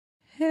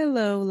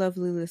Hello,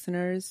 lovely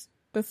listeners.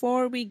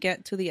 Before we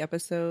get to the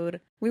episode,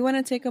 we want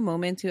to take a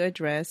moment to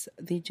address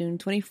the June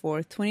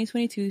 24th,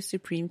 2022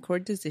 Supreme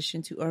Court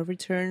decision to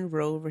overturn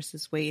Roe v.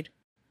 Wade.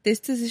 This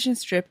decision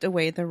stripped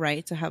away the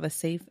right to have a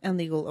safe and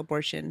legal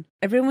abortion.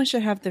 Everyone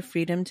should have the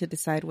freedom to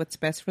decide what's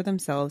best for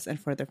themselves and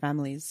for their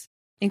families,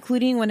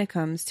 including when it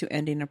comes to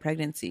ending a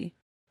pregnancy.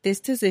 This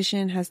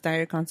decision has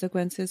dire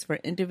consequences for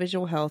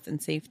individual health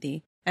and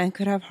safety, and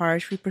could have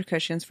harsh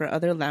repercussions for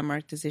other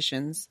landmark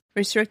decisions.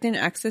 Restricting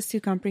access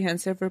to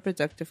comprehensive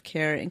reproductive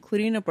care,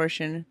 including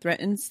abortion,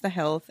 threatens the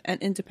health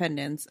and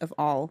independence of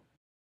all.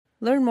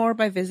 Learn more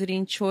by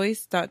visiting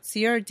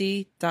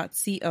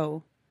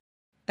choice.crd.co.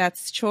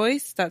 That's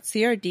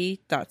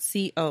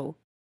choice.crd.co.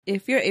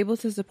 If you're able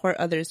to support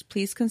others,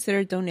 please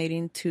consider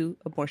donating to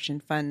abortion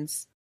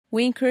funds.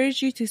 We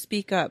encourage you to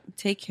speak up,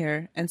 take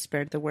care, and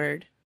spread the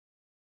word.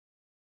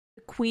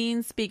 The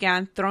queens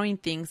began throwing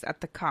things at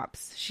the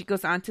cops. She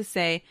goes on to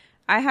say,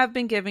 I have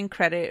been given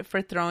credit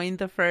for throwing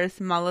the first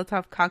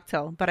Molotov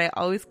cocktail, but I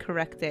always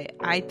correct it.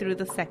 I threw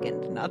the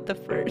second, not the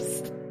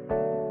first.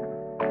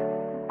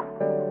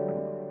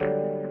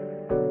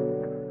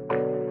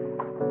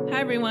 Hi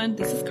everyone,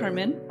 this is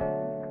Carmen.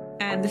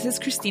 And this is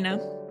Christina.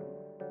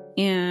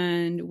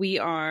 And we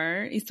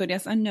are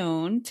Historias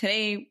Unknown.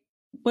 Today,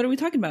 what are we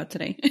talking about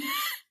today?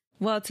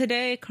 Well,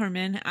 today,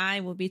 Carmen, I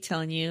will be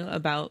telling you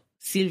about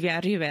Sylvia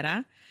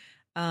Rivera,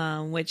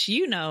 which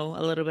you know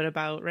a little bit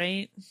about,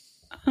 right?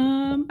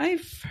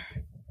 I've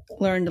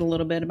learned a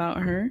little bit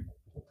about her.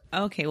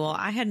 Okay, well,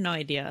 I had no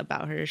idea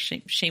about her,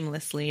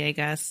 shamelessly, I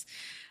guess.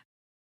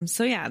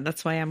 So yeah,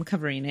 that's why I'm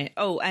covering it.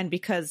 Oh, and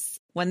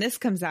because when this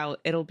comes out,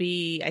 it'll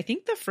be, I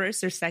think, the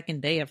first or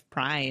second day of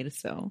Pride.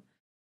 So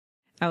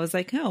I was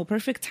like, oh,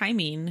 perfect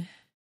timing.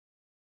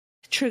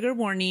 Trigger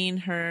warning,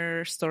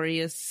 her story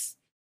is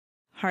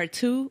hard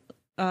to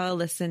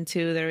listen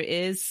to. There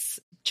is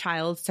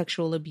child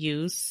sexual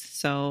abuse.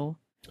 So,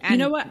 and, you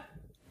know what?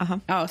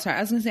 Oh, sorry.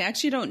 I was going to say, I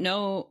actually don't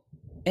know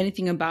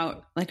anything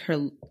about like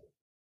her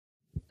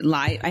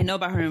life. I know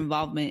about her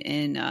involvement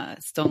in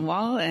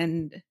Stonewall,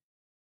 and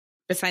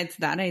besides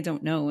that, I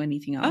don't know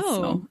anything else.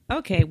 Oh, so.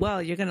 Okay.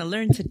 Well, you're going to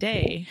learn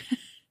today.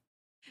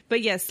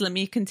 But yes, let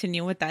me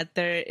continue with that.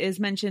 There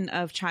is mention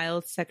of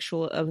child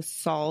sexual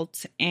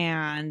assault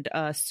and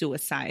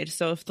suicide.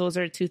 So if those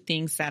are two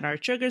things that are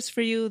triggers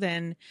for you,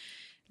 then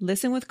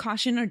listen with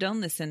caution or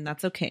don't listen.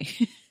 That's okay.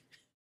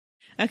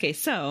 Okay,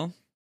 so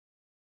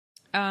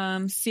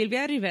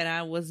Sylvia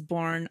Rivera was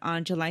born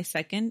on July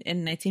 2nd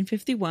in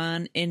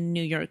 1951 in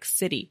New York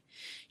City.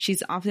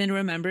 She's often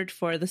remembered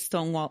for the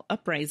Stonewall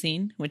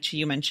Uprising, which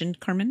you mentioned,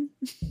 Carmen.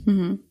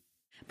 Mm-hmm.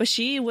 But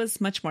she was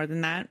much more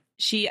than that.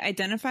 She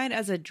identified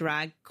as a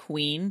drag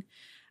queen.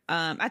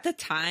 At the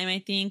time, I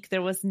think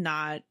there was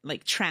not,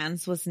 like,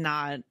 trans was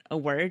not a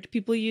word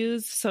people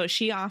use. So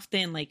she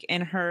often, like,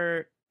 in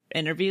her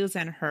interviews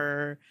and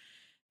her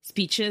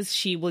speeches,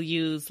 she will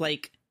use,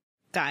 like,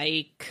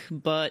 dyke,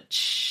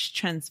 butch,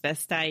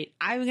 transvestite.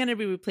 I'm going to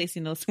be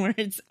replacing those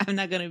words. I'm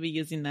not going to be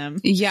using them.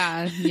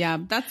 Yeah.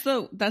 That's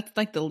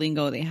like the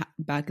lingo they had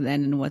back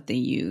then and what they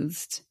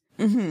used.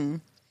 Mm-hmm.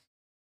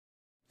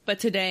 But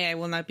today I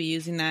will not be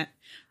using that.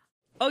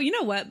 Oh, you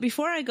know what?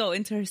 Before I go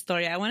into her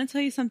story, I want to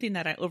tell you something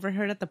that I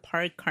overheard at the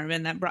park,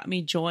 Carmen, that brought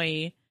me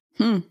joy.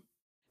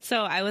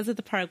 So I was at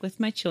the park with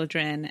my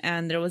children,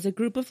 and there was a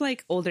group of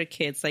like older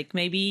kids, like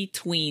maybe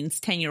tweens,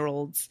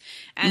 10-year-olds.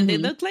 And they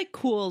looked like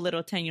cool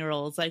little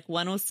 10-year-olds. Like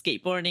one was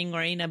skateboarding,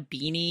 wearing a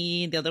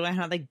beanie. The other one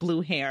had like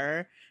blue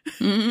hair.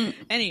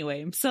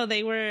 Anyway, so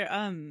they were,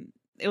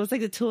 it was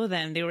like the two of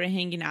them. They were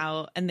hanging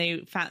out, and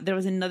they found there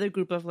was another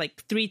group of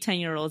like 3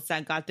 10-year-olds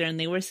that got there, and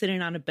they were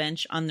sitting on a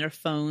bench on their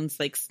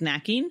phones, like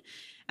snacking.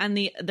 And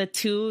the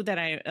two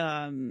that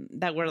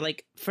that were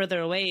like further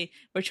away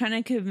were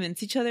trying to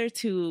convince each other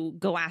to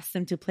go ask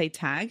them to play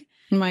tag.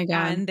 Oh my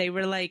God. And they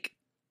were like,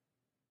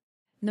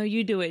 no,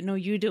 you do it. No,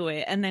 you do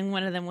it. And then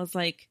one of them was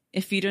like,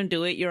 if you don't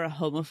do it, you're a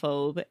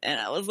homophobe.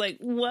 And I was like,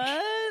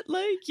 what?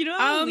 Like, you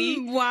know,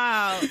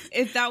 wow.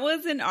 If that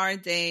was in our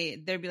day,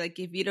 they'd be like,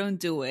 if you don't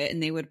do it,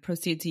 and they would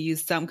proceed to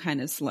use some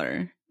kind of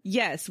slur.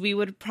 Yes, we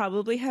would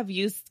probably have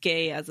used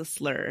gay as a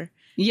slur.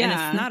 Yeah. And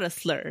it's not a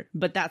slur,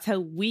 but that's how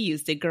we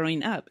used it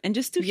growing up. And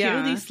just to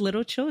hear these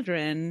little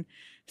children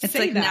it's say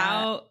like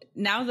that,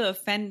 now the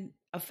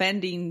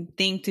offending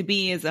thing to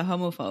be is a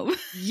homophobe.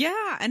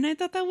 Yeah. And I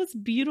thought that was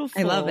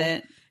beautiful. I love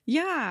it.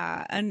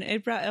 Yeah. And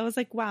I was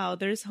like, wow,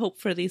 there's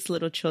hope for these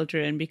little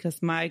children,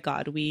 because my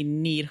God, we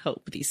need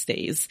hope these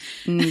days.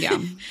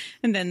 Yeah.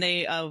 And then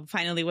they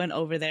finally went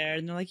over there,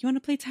 and they're like, you want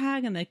to play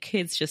tag? And the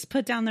kids just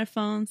put down their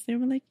phones. They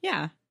were like,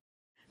 yeah.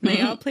 And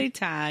they all played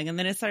tag, and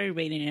then it started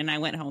raining, and I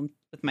went home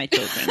with my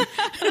children.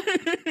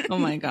 Oh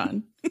my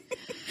God. But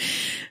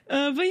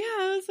yeah,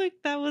 I was like,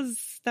 that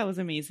was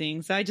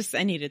amazing. So I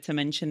needed to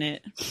mention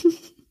it.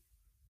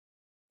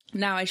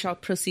 Now I shall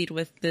proceed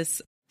with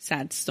this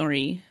sad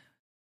story.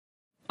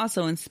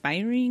 Also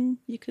inspiring,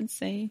 you could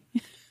say.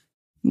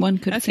 One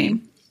could say.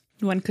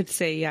 One could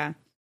say, yeah.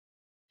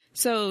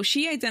 So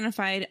she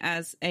identified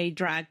as a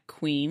drag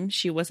queen.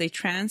 She was a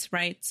trans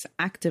rights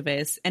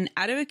activist, an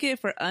advocate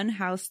for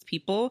unhoused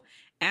people,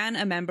 and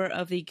a member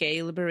of the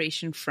Gay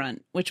Liberation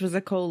Front, which was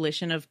a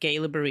coalition of gay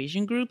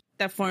liberation groups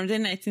that formed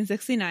in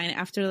 1969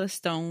 after the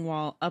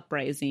Stonewall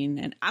Uprising.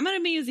 And I'm going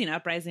to be using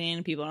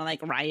uprising. People don't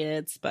like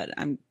riots, but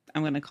I'm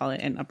going to call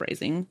it an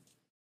uprising.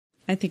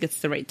 I think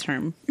it's the right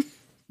term.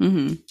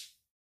 Mm-hmm.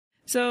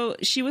 So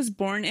she was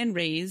born and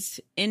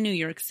raised in New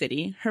York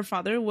City. Her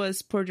father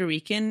was Puerto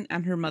Rican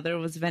and her mother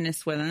was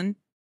Venezuelan.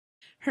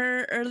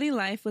 Her early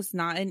life was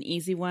not an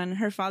easy one.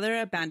 Her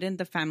father abandoned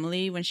the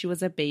family when she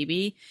was a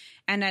baby.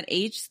 And at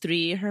age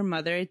 3, her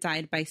mother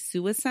died by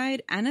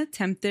suicide and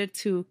attempted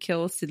to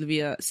kill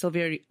Sylvia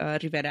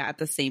Rivera at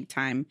the same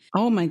time.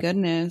 Oh, my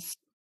goodness.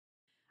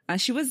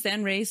 She was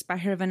then raised by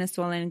her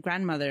Venezuelan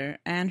grandmother,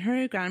 and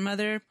her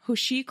grandmother, who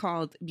she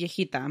called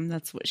viejita,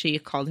 that's what she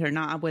called her,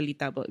 not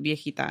abuelita, but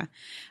viejita.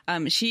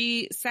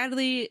 She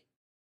sadly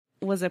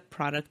was a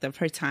product of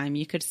her time,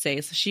 you could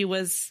say. So she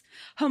was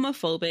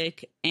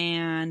homophobic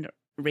and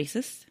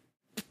racist.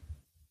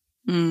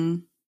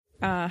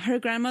 Her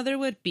grandmother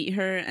would beat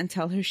her and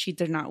tell her she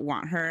did not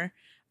want her.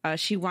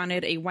 She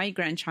wanted a white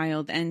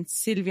grandchild, and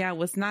Sylvia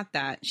was not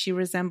that. She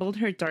resembled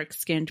her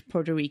dark-skinned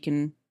Puerto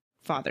Rican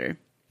father.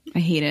 I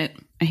hate it.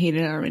 I hate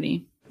it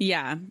already.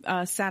 Yeah,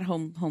 sad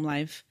home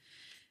life.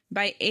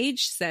 By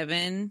age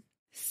 7,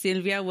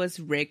 Sylvia was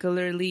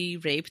regularly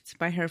raped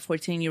by her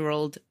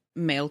 14-year-old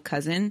male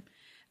cousin.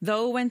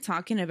 Though when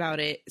talking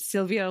about it,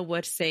 Sylvia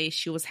would say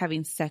she was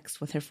having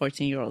sex with her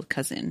 14-year-old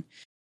cousin.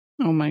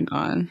 Oh my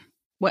God.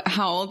 What?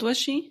 How old was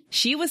she?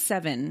 She was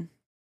 7.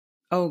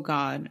 Oh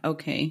God.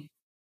 Okay.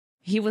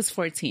 He was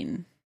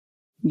 14.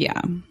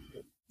 Yeah.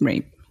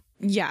 Rape.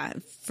 Yeah,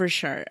 for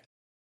sure.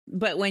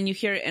 But when you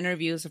hear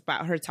interviews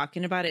about her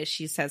talking about it,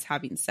 she says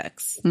having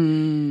sex.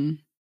 And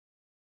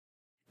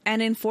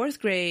in 4th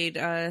grade,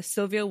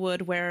 Sylvia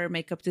would wear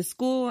makeup to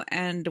school.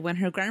 And when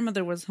her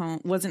grandmother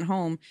wasn't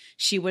home,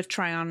 she would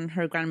try on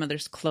her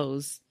grandmother's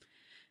clothes.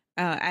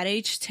 At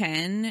age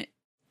 10,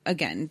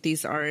 again,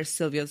 these are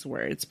Sylvia's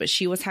words, but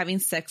she was having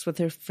sex with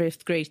her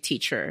 5th grade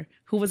teacher,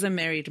 who was a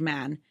married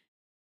man.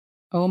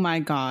 Oh my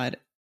God.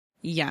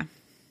 Yeah.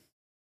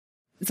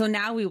 So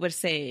now we would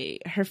say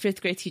her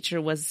 5th grade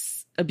teacher was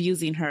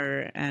abusing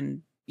her,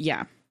 and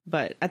yeah,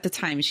 but at the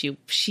time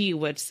she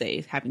would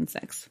say having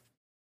sex.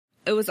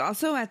 It was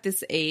also at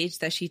this age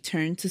that she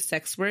turned to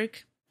sex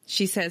work.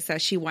 She says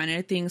that she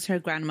wanted things her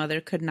grandmother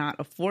could not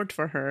afford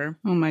for her.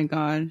 Oh my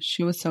God,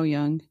 she was so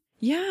young.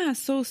 Yeah,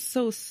 so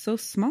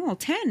small,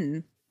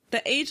 10.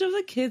 The age of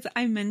the kids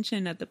I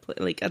mentioned at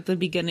the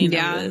beginning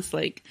of this,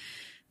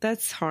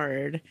 that's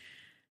hard.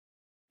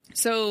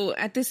 So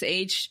at this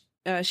age,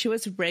 she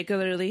was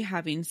regularly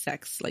having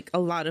sex, a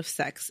lot of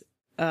sex,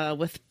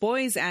 with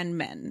boys and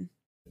men.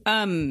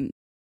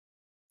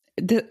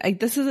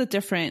 This is a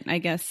different, I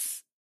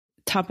guess,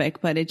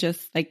 topic, but it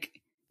just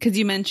because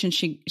you mentioned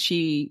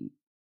she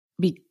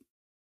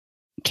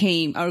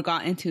became or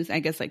got into, I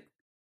guess,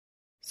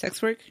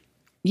 sex work.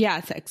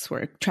 Yeah, sex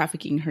work,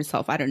 trafficking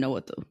herself. I don't know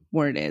what the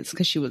word is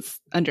because she was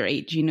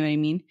underage. You know what I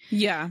mean?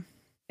 Yeah.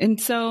 And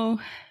so,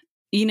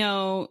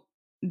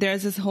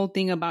 there's this whole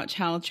thing about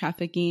child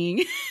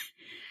trafficking.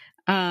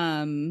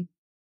 I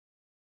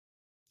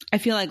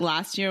feel like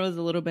last year was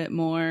a little bit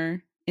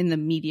more in the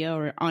media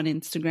or on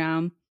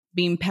Instagram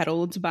being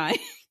peddled by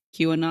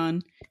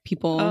QAnon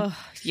people. Oh,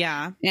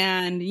 yeah.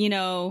 And,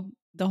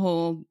 the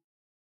whole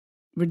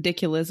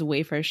ridiculous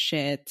wafer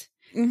shit.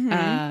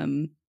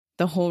 Mm-hmm.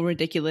 The whole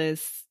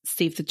ridiculous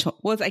save the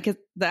children. Well, I guess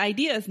the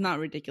idea is not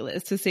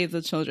ridiculous to save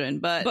the children,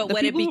 but the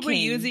what people it who were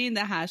became, using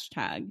the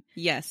hashtag,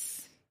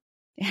 yes,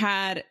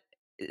 had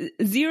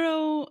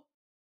zero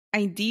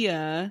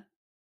idea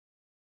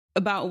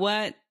about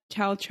what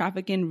child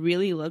trafficking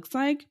really looks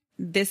like.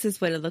 This is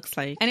what it looks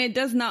like. And it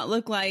does not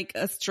look like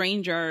a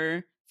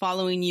stranger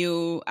following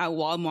you at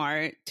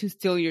Walmart to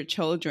steal your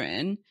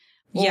children.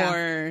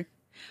 Yeah.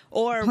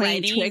 Or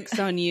playing writing tricks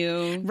on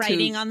you.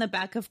 Writing on the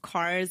back of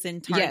cars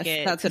in Target.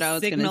 Yes, that's what I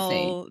was going to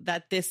say.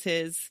 That this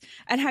is.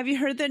 And have you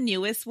heard the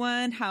newest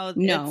one? How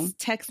No. It's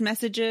text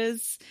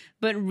messages,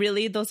 but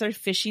really those are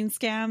phishing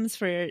scams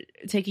for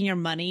taking your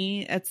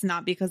money. It's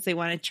not because they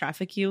want to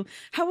traffic you.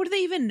 How would they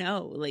even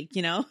know?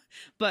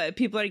 But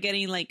people are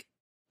getting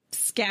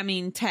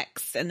scamming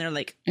texts and they're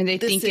and they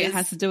think it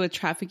has to do with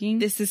trafficking.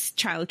 This is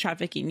child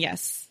trafficking.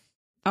 Yes.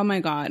 Oh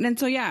my God. And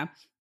so, yeah,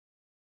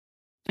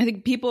 I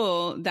think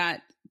people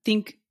that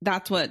think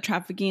that's what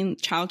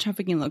child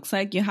trafficking looks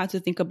like, you have to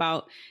think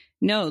about,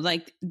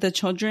 the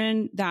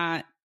children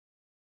that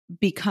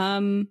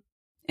become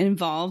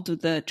involved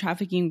with the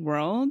trafficking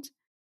world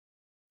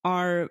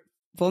are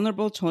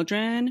vulnerable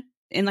children.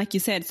 And like you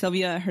said,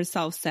 Sylvia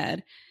herself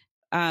said,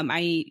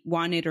 I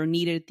wanted or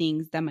needed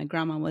things that my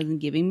grandma wasn't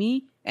giving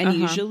me. And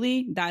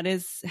usually that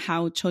is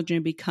how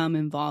children become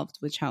involved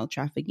with child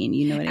trafficking.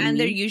 You know what I mean? And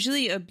they're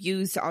usually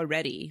abused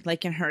already,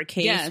 like in her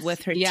case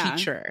with her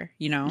teacher,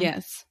 you know?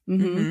 Yes.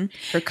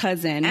 Her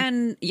cousin.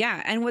 And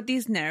and what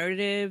these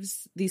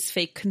narratives, these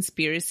fake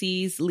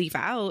conspiracies leave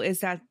out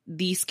is that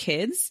these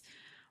kids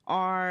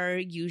are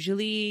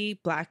usually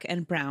Black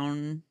and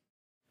brown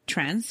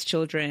trans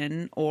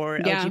children or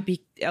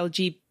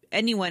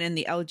anyone in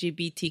the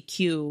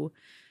LGBTQ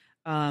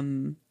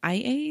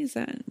IA, is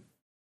that?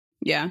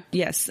 Yeah.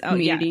 Yes.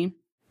 Community.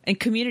 And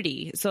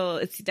community.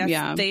 So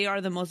they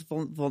are the most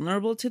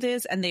vulnerable to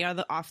this, and they are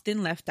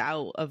often left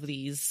out of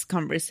these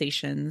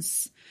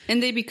conversations.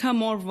 And they become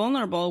more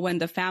vulnerable when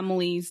the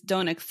families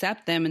don't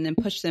accept them and then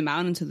push them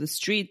out into the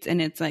streets.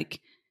 And it's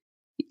like,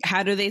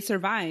 how do they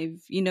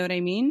survive? You know what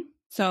I mean?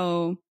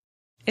 So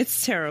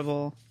it's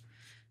terrible.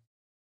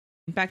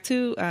 Back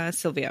to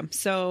Sylvia.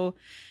 So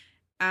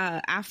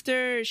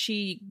after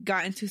she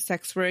got into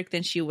sex work,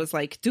 then she was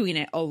like doing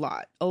it a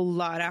lot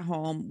at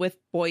home with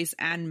boys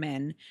and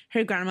men.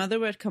 Her grandmother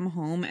would come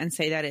home and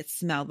say that it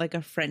smelled like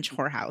a French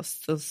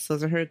whorehouse.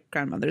 Those are her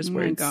grandmother's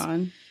words. Oh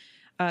my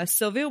God.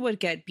 Sylvia would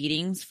get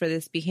beatings for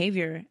this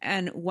behavior.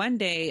 And one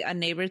day a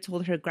neighbor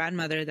told her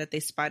grandmother that they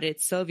spotted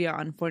Sylvia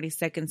on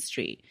 42nd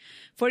Street.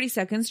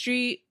 42nd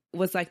Street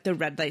was like the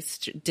red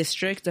light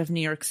district of New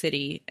York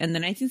City in the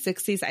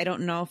 1960s. I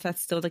don't know if that's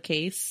still the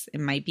case. It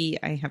might be.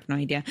 I have no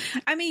idea.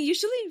 I mean,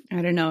 usually...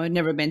 I don't know. I've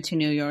never been to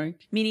New York.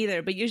 Me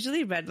neither. But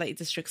usually red light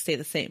districts stay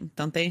the same,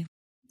 don't they?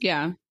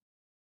 Yeah.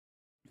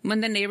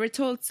 When the neighbor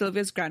told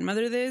Sylvia's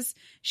grandmother this,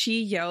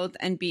 she yelled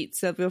and beat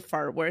Sylvia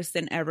far worse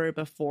than ever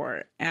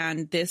before.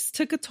 And this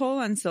took a toll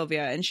on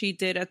Sylvia, and she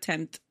did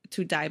attempt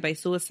to die by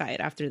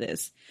suicide after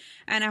this.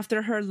 And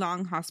after her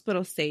long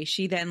hospital stay,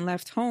 she then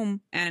left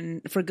home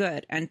and for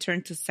good and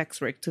turned to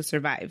sex work to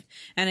survive.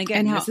 And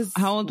again,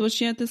 how old was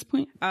she at this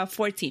point?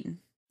 14.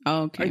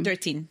 Oh, okay. Or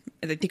 13.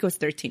 I think it was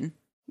 13.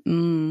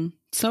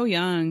 So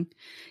young.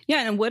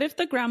 Yeah. And what if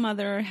the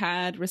grandmother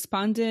had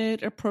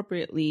responded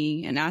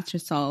appropriately and asked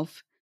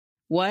herself,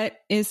 what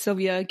is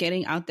Sylvia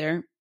getting out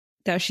there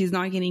that she's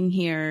not getting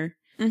here?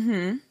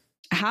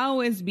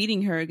 How is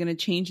beating her going to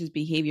change his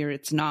behavior?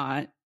 It's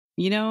not.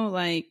 You know,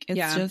 like,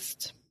 it's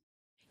just...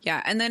 Yeah,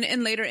 and then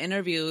in later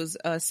interviews,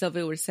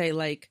 Sylvia would say,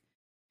 like,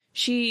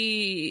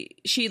 she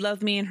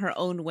loved me in her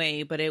own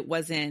way, but it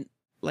wasn't,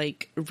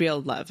 like, real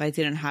love. I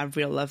didn't have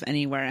real love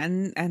anywhere.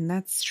 And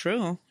that's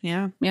true.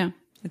 Yeah. Yeah.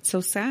 It's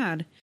so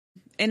sad.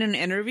 In an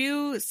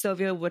interview,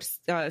 Sylvia would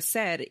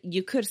said,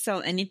 you could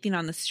sell anything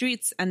on the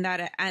streets, and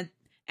that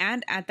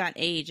at that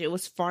age, it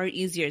was far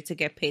easier to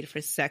get paid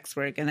for sex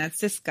work. And that's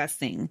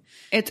disgusting.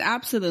 It's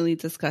absolutely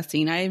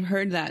disgusting. I've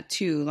heard that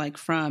too, like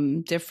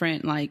from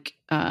different like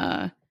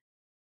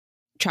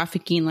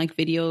trafficking like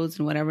videos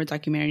and whatever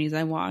documentaries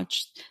I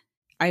watched.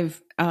 And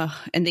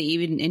they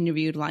even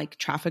interviewed like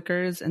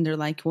traffickers, and they're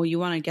like, well, you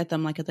want to get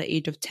them like at the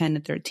age of 10 to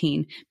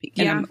 13.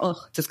 And I'm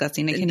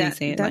disgusting. I can't even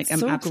say it. Like, I'm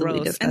so absolutely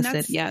gross.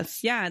 Disgusted.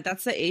 Yes. Yeah,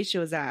 that's the age she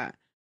was at.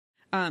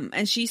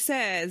 And she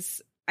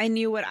says, I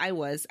knew what I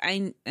was.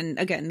 And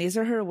again, these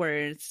are her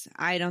words.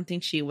 I don't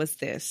think she was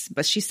this,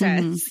 but she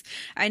says,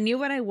 I knew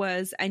what I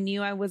was. I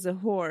knew I was a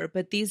whore,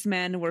 but these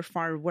men were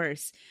far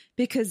worse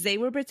because they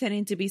were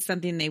pretending to be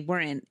something they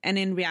weren't. And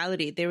in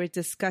reality, they were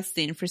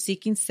disgusting for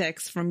seeking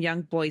sex from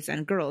young boys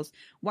and girls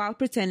while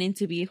pretending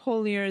to be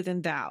holier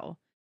than thou.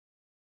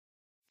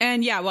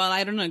 And yeah, well,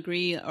 I don't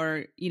agree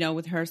or,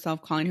 with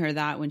herself calling her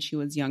that when she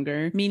was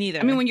younger. Me neither.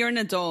 I mean, when you're an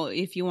adult,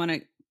 if you want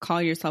to call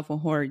yourself a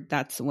whore,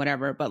 that's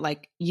whatever. But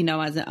like, as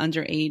an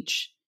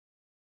underage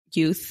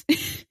youth,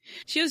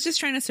 she was just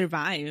trying to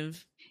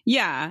survive.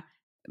 Yeah.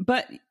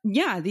 But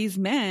yeah, these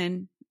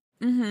men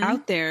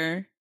out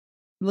there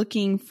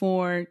looking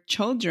for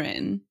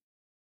children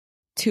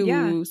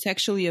to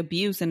sexually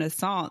abuse and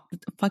assault.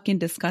 Fucking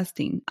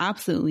disgusting.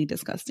 Absolutely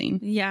disgusting.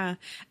 Yeah.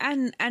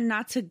 And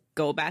not to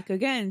go back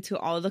again to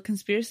all the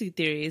conspiracy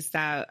theories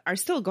that are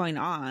still going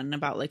on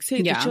about like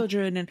save the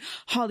children and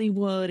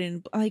Hollywood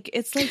and like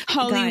it's like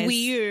Holly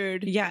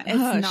weird. Yeah. It's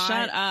not,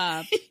 shut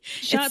up.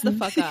 Shut the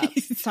fuck up.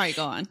 Sorry,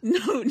 go on.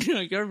 No,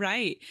 you're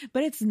right.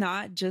 But it's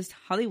not just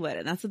Hollywood.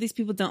 And that's what these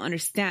people don't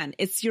understand.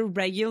 It's your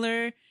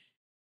regular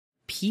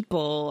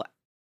people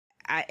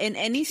in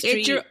any street.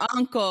 It's your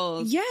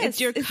uncles. Yes.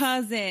 It's your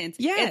cousins.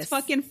 Yes. It's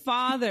fucking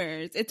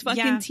fathers. It's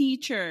fucking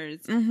teachers.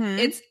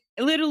 It's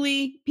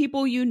literally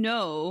people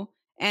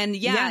And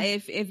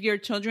if your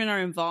children are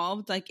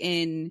involved, like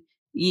in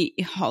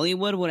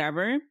Hollywood,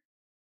 whatever,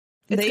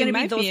 it's going to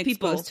be those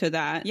people exposed to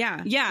that.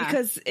 Yeah. Yeah.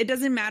 Because it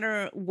doesn't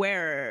matter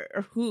where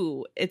or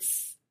who.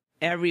 It's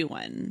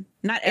everyone.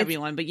 Not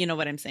everyone, but you know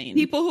what I'm saying.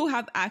 People who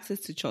have access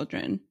to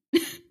children.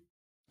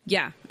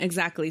 Yeah,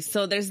 exactly.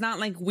 So there's not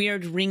like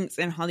weird rings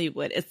in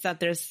Hollywood. It's that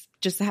there's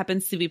just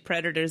happens to be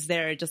predators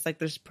there, just like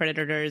there's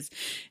predators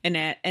in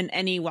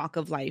any walk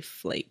of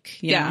life.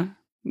 Like, yeah.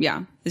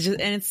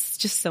 It's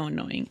just so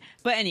annoying.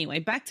 But anyway,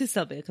 back to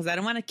Sylvia, because I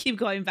don't want to keep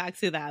going back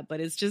to that, but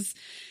it's just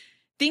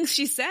things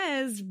she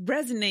says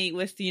resonate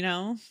with,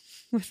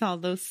 with all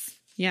those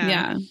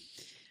Yeah.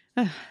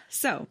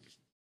 So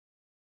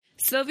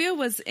Sylvia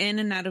was in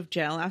and out of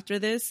jail after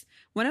this.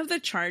 One of the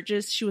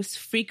charges she was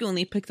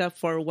frequently picked up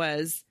for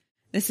was,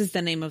 this is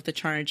the name of the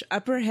charge,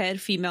 upper head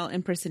female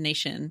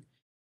impersonation.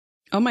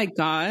 Oh my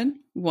God.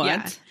 What?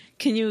 Yeah.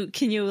 Can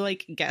you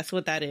like guess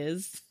what that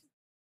is?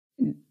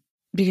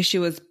 Because she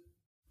was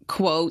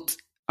quote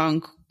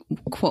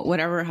unquote,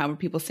 whatever, however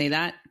people say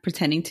that,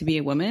 pretending to be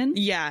a woman.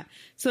 Yeah.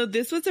 So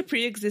this was a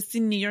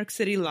pre-existing New York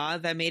City law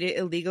that made it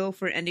illegal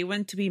for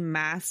anyone to be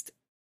masked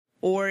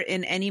or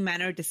in any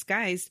manner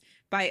disguised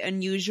by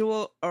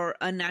unusual or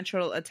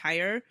unnatural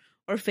attire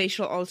or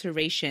facial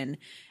alteration,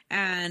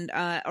 and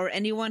or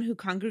anyone who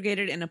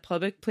congregated in a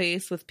public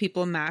place with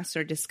people masked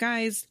or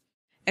disguised,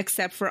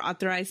 except for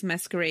authorized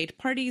masquerade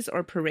parties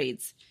or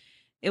parades.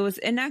 It was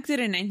enacted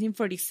in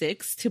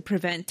 1946 to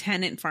prevent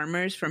tenant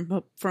farmers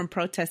from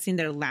protesting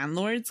their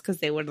landlords because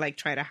they would like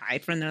try to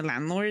hide from their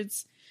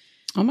landlords.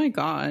 Oh my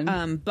God.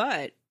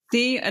 But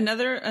see,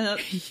 another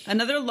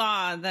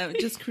law that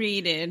just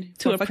created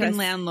to fucking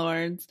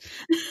landlords.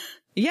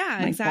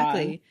 Yeah,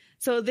 exactly. God.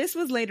 So this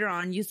was later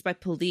on used by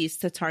police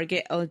to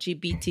target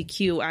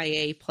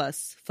LGBTQIA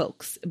plus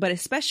folks, but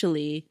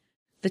especially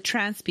the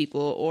trans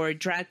people or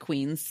drag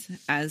queens,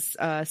 as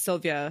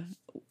Sylvia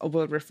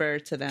will refer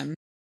to them.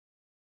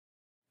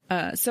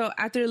 So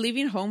after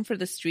leaving home for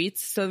the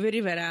streets, Sylvia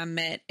Rivera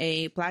met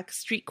a Black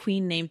street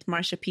queen named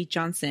Marsha P.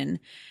 Johnson,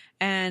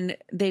 and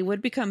they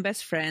would become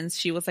best friends.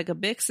 She was like a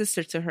big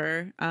sister to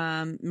her.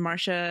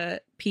 Marsha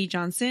P.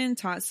 Johnson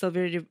taught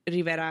Sylvia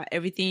Rivera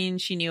everything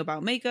she knew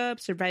about makeup,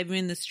 surviving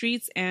in the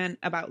streets, and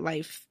about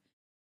life.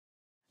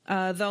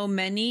 Though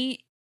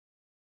many,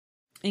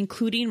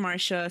 including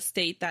Marsha,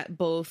 state that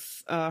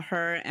both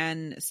her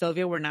and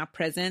Sylvia were not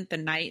present the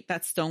night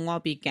that Stonewall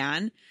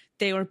began,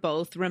 they were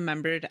both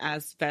remembered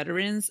as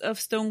veterans of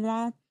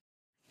Stonewall.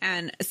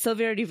 And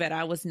Sylvia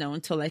Rivera was known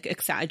to like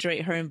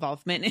exaggerate her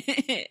involvement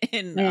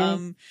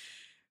in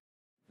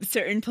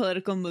certain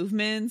political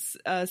movements.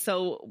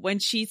 So when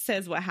she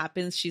says what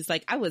happens, she's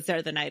like, I was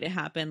there the night it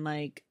happened.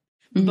 Like,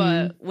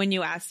 but when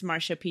you asked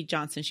Marsha P.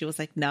 Johnson, she was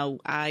like, no,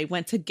 I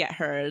went to get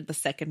her the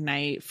second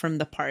night from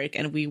the park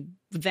and we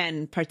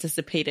then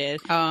participated.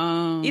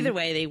 Either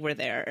way, they were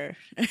there.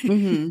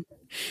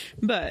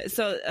 But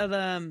so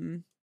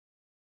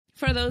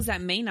for those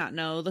that may not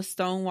know, the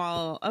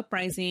Stonewall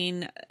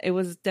Uprising, it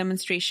was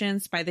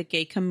demonstrations by the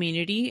gay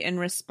community in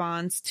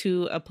response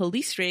to a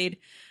police raid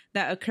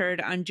that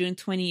occurred on June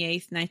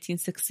 28th,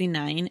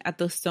 1969 at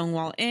the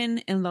Stonewall Inn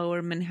in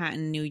Lower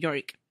Manhattan, New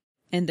York,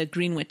 in the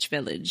Greenwich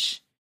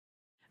Village.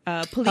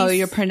 Police... Oh,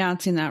 you're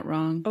pronouncing that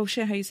wrong. Oh,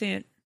 shit, how you say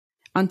it?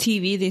 On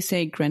TV, they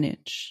say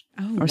Greenwich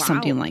or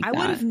something like that. I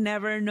would have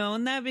never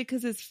known that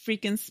because it's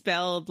freaking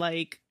spelled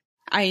like...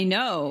 I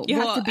know. You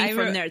have to be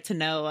from there to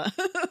know.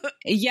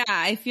 Yeah,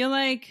 I feel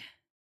like,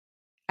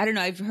 I don't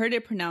know, I've heard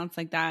it pronounced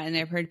like that, and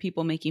I've heard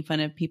people making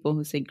fun of people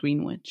who say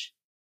Greenwich.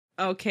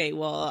 Okay,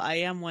 well, I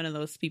am one of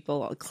those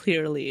people,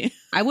 clearly.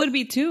 I would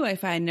be too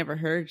if I had never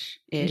heard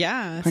it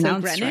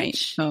pronounced right.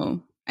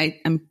 So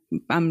I'm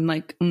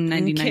like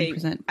 99%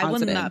 positive. I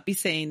will not be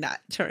saying that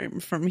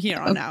term from here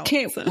on out.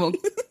 Okay, so. Well,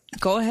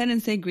 go ahead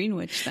and say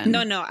Greenwich then.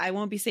 No, I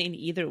won't be saying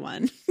either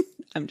one.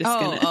 I'm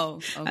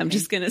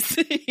just gonna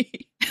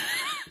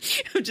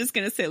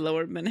say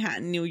Lower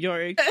Manhattan, New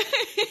York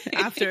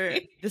after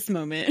this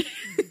moment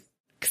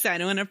because I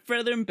don't want to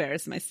further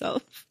embarrass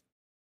myself.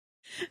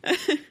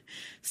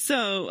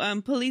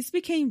 So police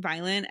became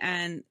violent,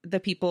 and the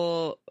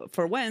people,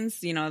 for once,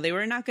 they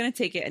were not going to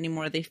take it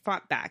anymore. They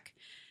fought back.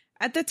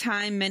 At the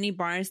time, many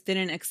bars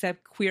didn't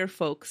accept queer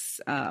folks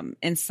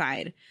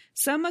inside.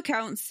 Some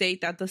accounts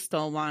state that the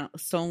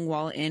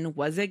Stonewall Inn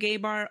was a gay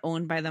bar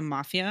owned by the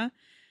mafia.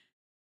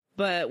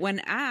 But when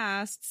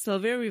asked,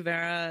 Sylvia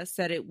Rivera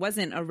said it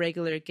wasn't a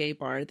regular gay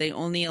bar. They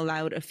only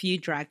allowed a few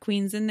drag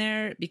queens in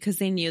there because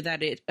they knew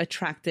that it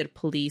attracted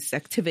police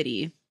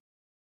activity.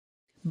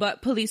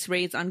 But police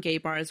raids on gay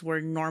bars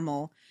were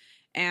normal.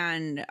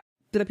 And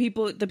the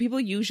people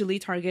usually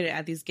targeted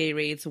at these gay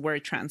raids were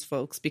trans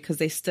folks because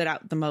they stood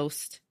out the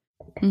most.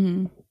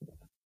 Mm-hmm.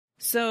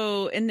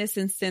 So in this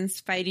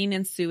instance, fighting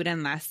ensued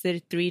and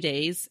lasted 3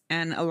 days,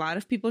 and a lot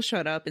of people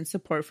showed up in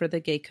support for the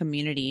gay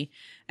community.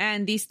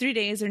 And these 3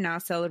 days are now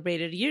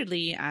celebrated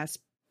yearly as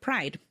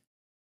Pride.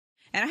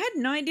 And I had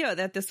no idea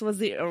that this was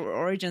the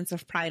origins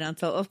of Pride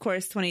until, of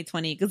course,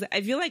 2020, because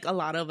I feel like a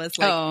lot of us,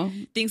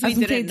 things we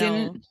didn't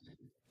know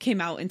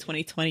came out in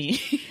 2020.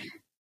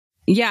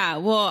 Yeah,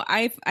 well,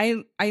 I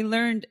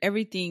learned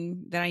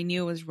everything that I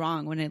knew was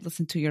wrong when I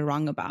listened to You're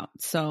Wrong About.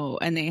 So,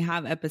 and they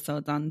have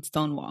episodes on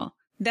Stonewall.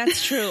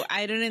 That's true.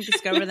 I didn't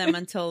discover them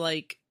until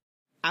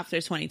after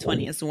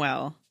 2020 as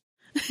well.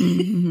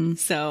 Mm-hmm.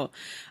 So,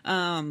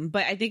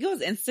 but I think it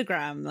was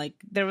Instagram.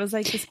 There was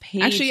this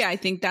page. Actually, yeah, I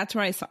think that's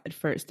where I saw it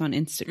first, on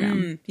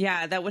Instagram.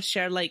 Yeah, that would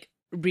share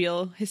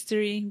real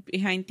history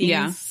behind things.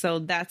 Yeah. So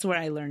that's where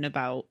I learned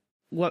about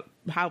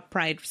how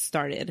Pride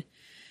started.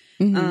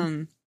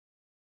 Mm-hmm.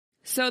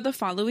 So the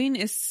following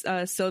is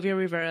Sylvia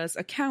Rivera's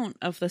account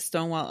of the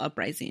Stonewall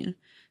Uprising.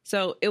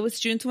 So it was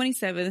June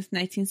 27th,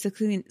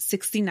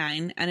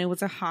 1969, and it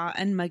was a hot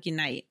and muggy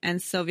night,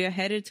 and Sylvia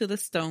headed to the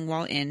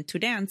Stonewall Inn to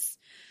dance.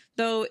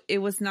 Though it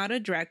was not a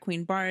drag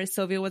queen bar,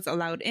 Sylvia was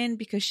allowed in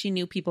because she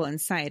knew people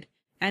inside,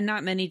 and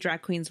not many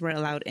drag queens were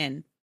allowed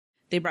in.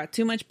 They brought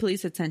too much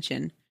police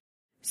attention.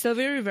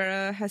 Sylvia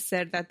Rivera has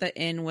said that the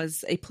inn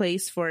was a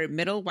place for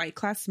middle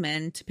white-class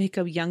men to pick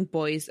up young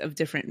boys of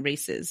different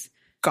races.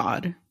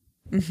 God.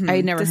 Mm-hmm. I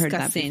never heard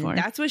that before.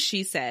 That's what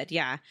she said,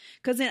 yeah.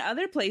 Because in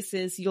other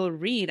places, you'll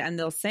read and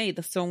they'll say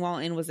the Stonewall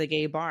Inn was a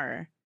gay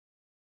bar.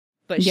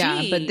 But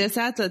yeah, but this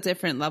adds a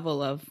different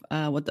level of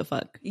what the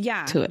fuck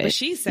to it. But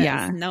she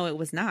says, no, it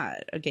was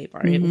not a gay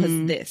bar. It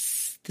was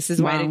this. This is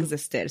why it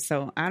existed.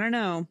 So I don't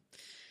know.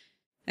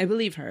 I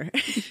believe her.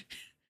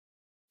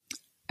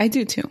 I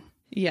do too.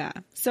 Yeah.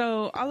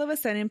 So all of a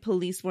sudden,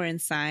 police were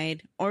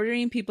inside,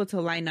 ordering people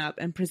to line up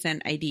and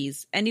present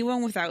IDs.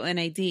 Anyone without an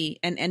ID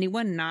and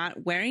anyone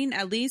not wearing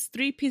at least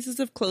 3 pieces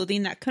of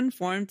clothing that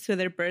conformed to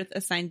their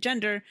birth-assigned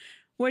gender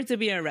were to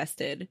be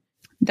arrested.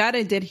 That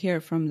I did hear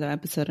from the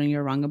episode on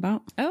You're Wrong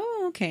About.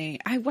 Oh, okay.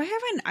 I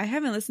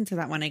haven't listened to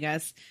that one, I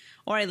guess.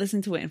 Or I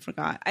listened to it and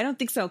forgot. I don't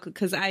think so,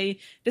 because I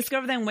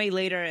discovered them way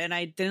later and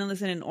I didn't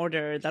listen in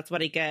order. That's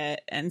what I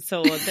get. And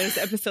so there's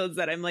episodes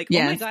that I'm like, oh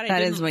my God, I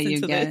didn't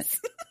listen to this.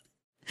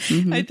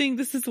 Mm-hmm. I think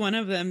this is one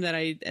of them that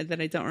I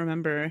don't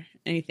remember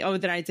anything. Oh,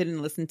 that I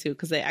didn't listen to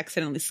because I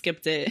accidentally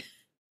skipped it.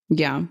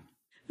 Yeah.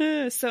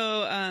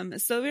 So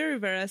Sylvia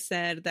Rivera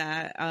said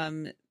that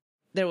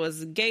there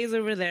was gays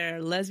over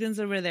there, lesbians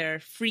over there,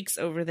 freaks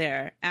over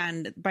there.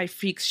 And by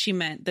freaks, she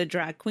meant the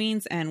drag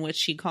queens and what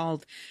she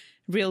called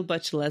real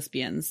butch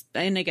lesbians.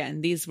 And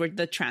again, these were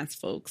the trans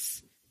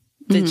folks.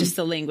 That just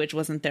the language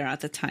wasn't there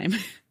at the time.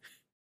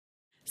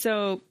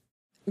 So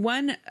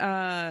one...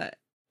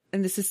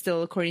 and this is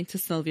still according to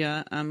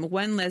Sylvia,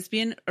 one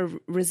lesbian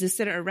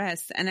resisted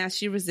arrest, and as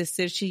she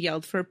resisted, she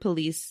yelled for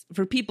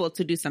people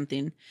to do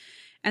something.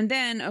 And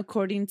then,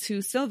 according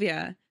to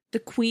Sylvia, the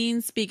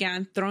queens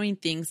began throwing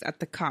things at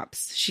the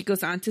cops. She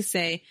goes on to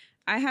say,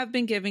 I have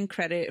been given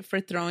credit for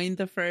throwing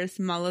the first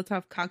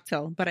Molotov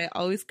cocktail, but I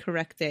always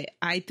correct it.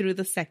 I threw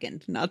the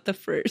second, not the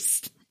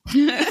first.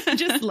 I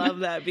just love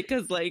that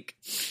because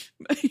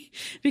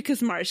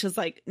Marsha's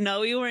like,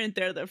 no, you weren't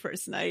there the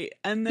first night.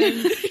 And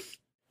then...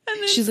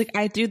 she's like,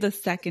 I threw the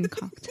second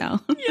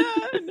cocktail.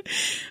 Yeah.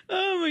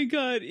 Oh my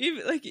God.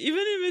 Even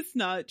if it's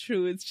not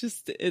true,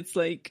 it's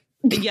like,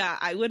 yeah,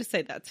 I would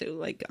say that too.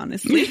 Like,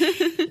 honestly.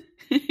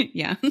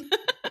 Yeah.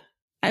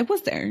 I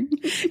was there.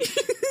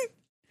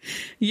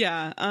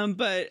 Yeah.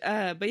 But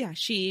yeah,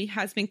 she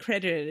has been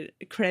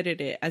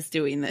credited as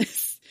doing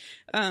this.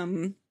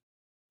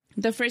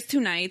 The first 2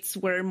 nights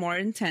were more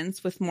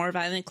intense with more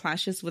violent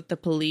clashes with the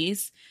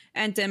police,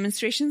 and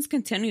demonstrations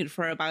continued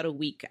for about a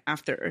week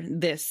after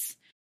this.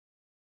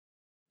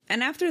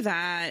 And after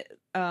that,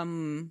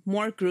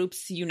 more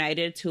groups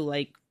united to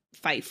like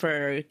fight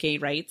for gay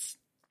rights.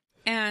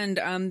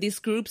 And these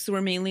groups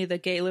were mainly the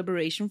Gay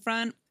Liberation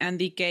Front and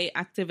the Gay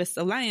Activist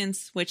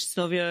Alliance, which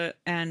Sylvia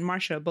and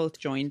Marsha both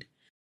joined.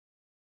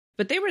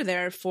 But they were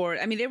there for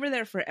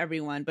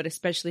everyone, but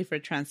especially for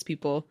trans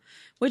people,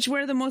 which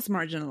were the most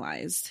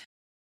marginalized.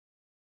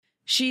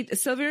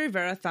 Sylvia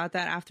Rivera thought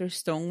that after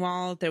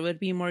Stonewall, there would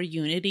be more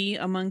unity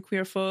among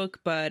queer folk,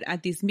 but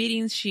at these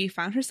meetings, she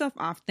found herself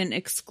often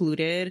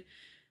excluded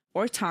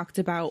or talked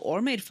about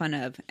or made fun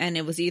of. And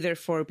it was either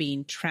for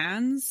being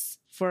trans,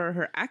 for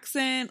her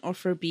accent, or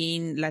for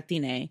being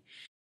Latina.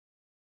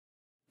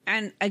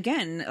 And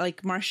again,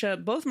 like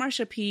both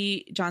Marsha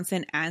P.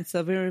 Johnson and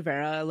Sylvia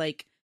Rivera,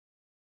 like,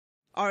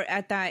 are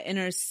at that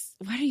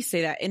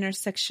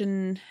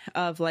intersection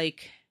of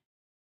like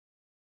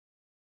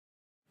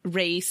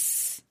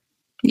race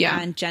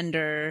and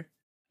gender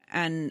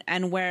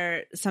and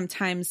where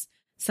sometimes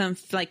some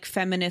like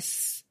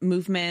feminist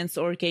movements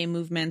or gay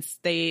movements,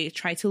 they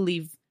try to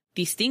leave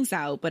these things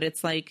out, but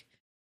it's like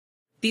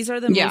these are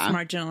the most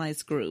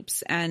marginalized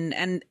groups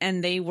and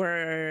they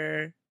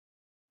were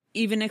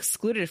even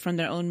excluded from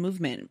their own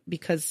movement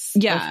because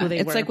of who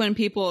they were. Like when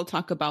people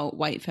talk about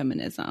white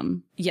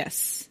feminism.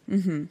 Yes.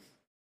 Mm-hmm.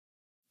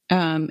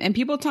 And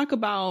people talk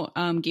about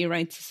gay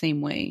rights the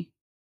same way.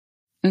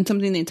 And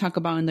something they talk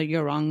about in the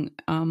You're Wrong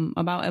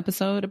About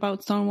episode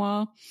about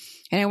Stonewall.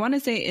 And I want to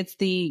say it's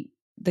the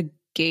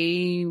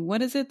gay,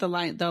 what is it? The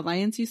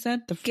alliance you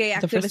said? The Gay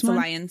Activist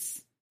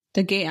Alliance.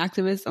 The Gay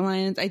Activist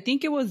Alliance. I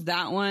think it was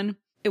that one.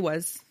 It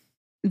was.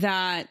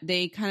 That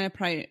they kind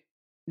of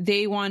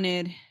they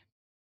wanted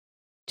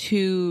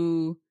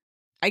to,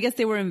 I guess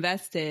they were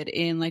invested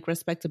in like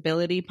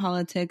respectability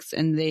politics,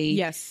 and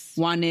they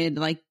wanted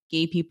like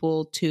gay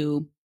people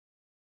to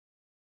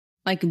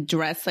like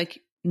dress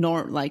like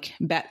I'm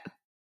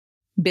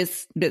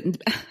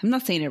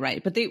not saying it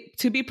right, but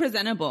to be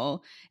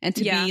presentable and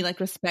to be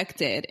like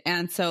respected.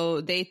 And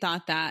so they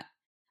thought that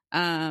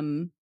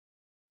the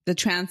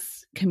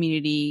trans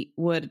community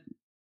would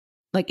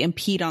like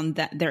impede on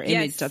their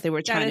image that they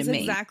were trying to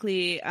make.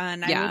 Exactly.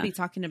 And I will be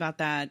talking about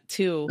that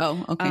too.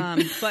 Oh,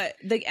 okay. But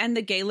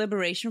the Gay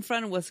Liberation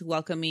Front was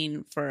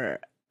welcoming for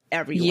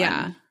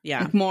everyone.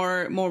 Yeah. Like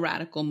more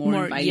radical,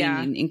 more inviting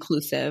and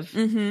inclusive.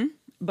 Mm-hmm.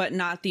 But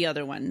not the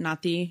other one,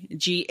 not the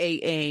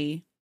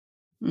GAA.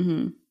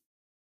 Mm-hmm.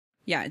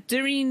 Yeah.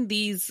 During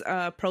these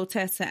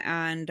protests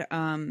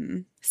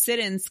and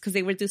sit-ins, because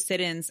they would do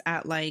sit-ins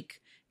at like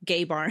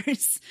gay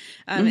bars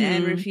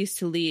and refused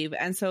to leave.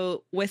 And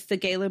so with the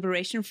Gay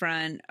Liberation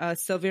Front,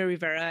 Sylvia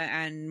Rivera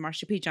and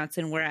Marsha P.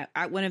 Johnson were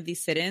at one of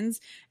these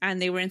sit-ins,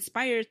 and they were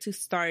inspired to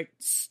start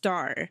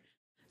STAR.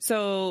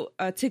 So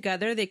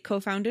together they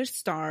co-founded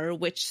STAR,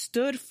 which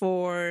stood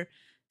for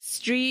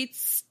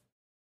Streets,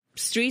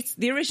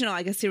 the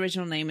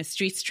original name is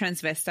Streets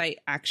Transvestite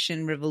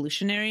Action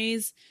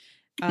Revolutionaries.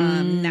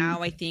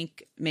 Now I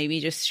think maybe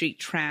just Street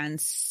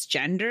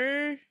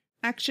Transgender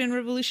Action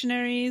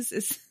Revolutionaries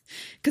is,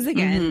 because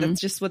again, that's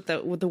just what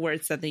the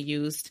words that they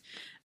used.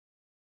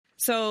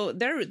 So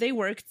they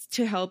worked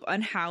to help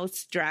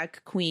unhoused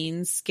drag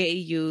queens, gay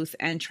youth,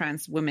 and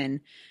trans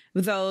women,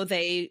 though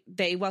they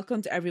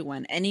welcomed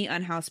everyone, any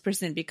unhoused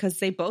person, because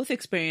they both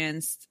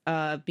experienced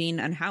being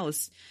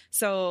unhoused.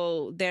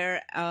 So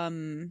their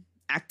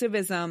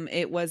activism,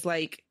 it was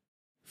like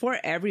for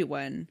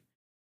everyone.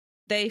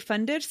 They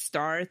funded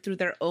STAR through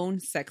their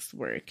own sex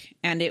work,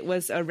 and it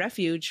was a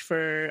refuge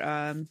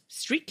for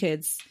street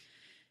kids.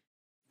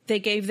 They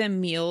gave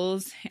them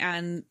meals,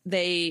 and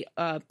they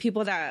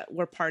people that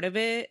were part of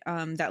it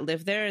that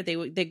lived there,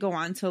 they go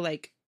on to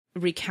like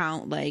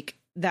recount like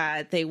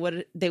that they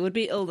would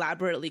be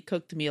elaborately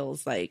cooked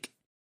meals. Like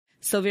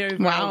Sylvia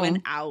Rivera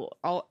went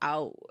all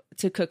out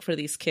to cook for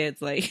these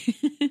kids, like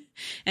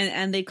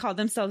and they called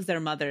themselves their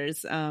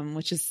mothers,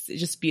 which is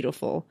just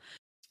beautiful.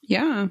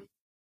 Yeah.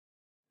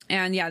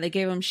 And yeah, they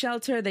gave them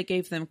shelter, they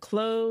gave them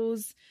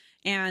clothes,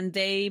 and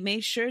they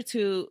made sure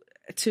to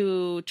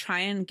try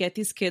and get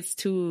these kids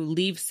to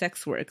leave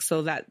sex work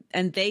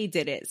and they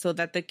did it so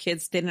that the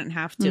kids didn't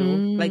have to,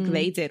 like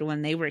they did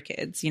when they were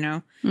kids, you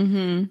know?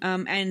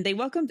 And they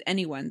welcomed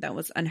anyone that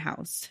was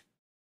unhoused.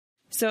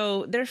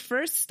 So their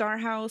first STAR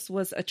house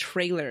was a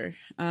trailer,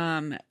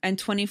 and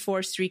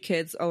 24 street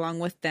kids along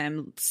with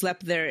them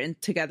slept there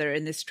together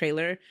in this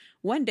trailer.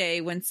 One day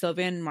when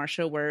Sylvia and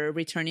Marsha were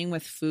returning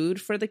with food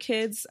for the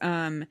kids,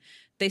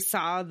 they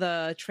saw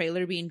the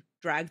trailer being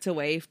dragged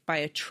away by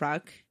a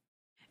truck,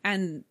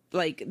 and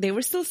like they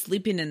were still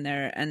sleeping in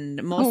there,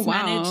 and most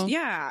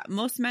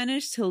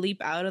managed to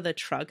leap out of the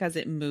truck as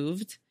it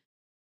moved,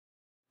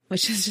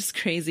 which is just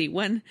crazy.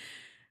 One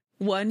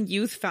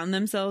youth found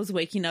themselves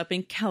waking up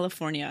in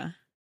California.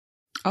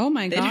 Oh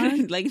my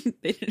God.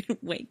 They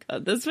didn't wake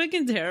up. That's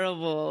fucking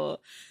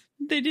terrible.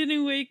 They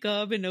didn't wake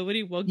up and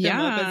nobody woke them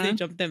up as they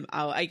jumped them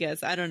out, I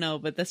guess. I don't know,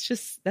 but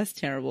that's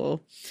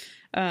terrible.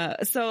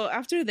 So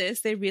after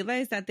this, they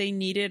realized that they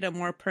needed a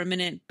more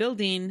permanent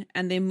building,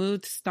 and they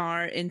moved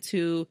STAR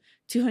into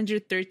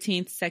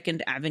 213th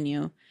 2nd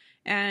Avenue.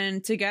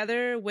 And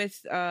together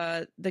with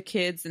the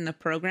kids in the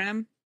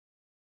program,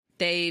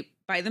 they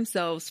by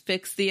themselves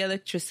fixed the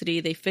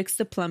electricity, they fixed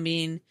the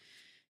plumbing,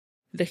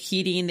 the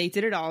heating, they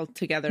did it all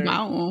together.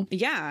 Wow.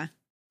 Yeah.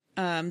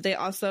 They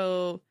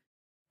also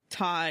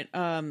taught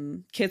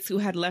kids who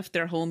had left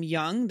their home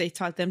young, they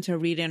taught them to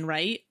read and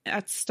write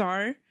at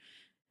STAR.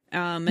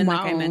 And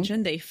like I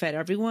mentioned, they fed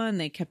everyone,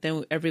 they kept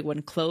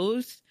everyone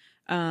clothed.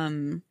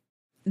 I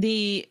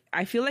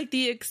feel like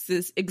the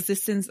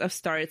existence of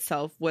STAR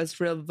itself was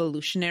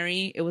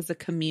revolutionary. It was a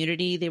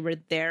community. They were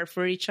there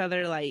for each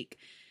other. Like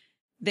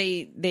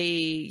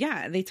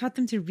they taught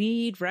them to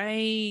read,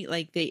 write,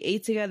 like they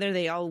ate together,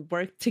 they all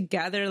worked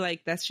together.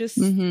 Like that's just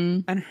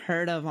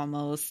unheard of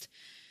almost.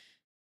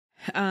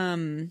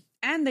 And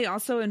they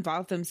also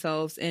involved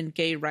themselves in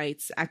gay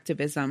rights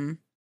activism.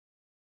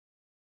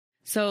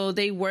 So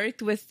they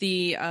worked with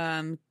the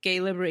Gay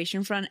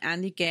Liberation Front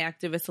and the Gay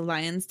Activist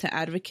Alliance to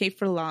advocate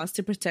for laws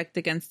to protect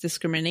against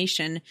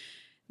discrimination.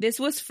 This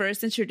was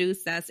first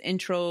introduced as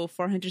Intro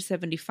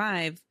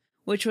 475,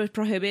 which would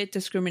prohibit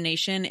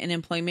discrimination in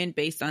employment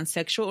based on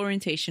sexual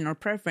orientation or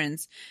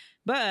preference.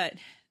 But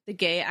the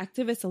Gay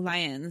Activist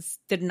Alliance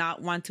did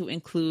not want to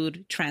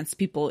include trans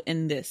people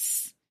in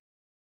this.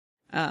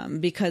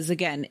 Because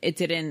again, it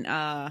didn't,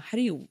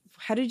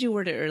 how did you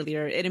word it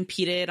earlier? It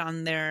impeded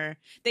on they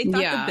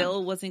thought the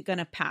bill wasn't going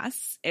to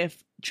pass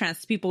if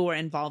trans people were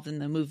involved in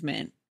the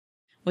movement,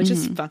 which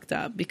is fucked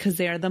up because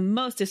they are the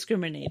most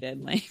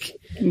discriminated. Like,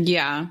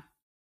 yeah,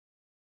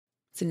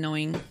 it's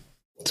annoying.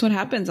 That's what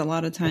happens a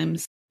lot of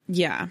times.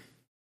 Yeah.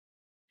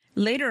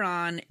 Later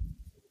on,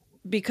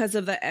 because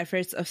of the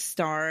efforts of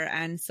STAR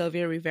and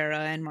Sylvia Rivera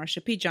and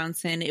Marsha P.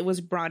 Johnson, it was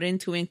brought in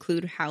to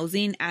include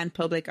housing and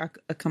public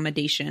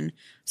accommodation.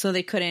 So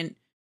they couldn't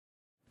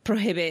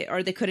prohibit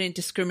or they couldn't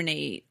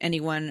discriminate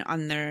anyone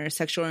on their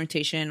sexual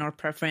orientation or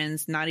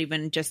preference, not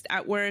even just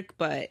at work,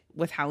 but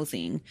with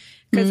housing.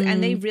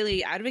 And they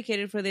really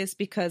advocated for this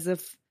because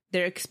of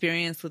their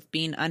experience with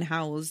being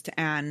unhoused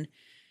and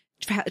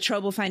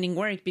trouble finding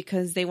work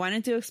because they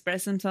wanted to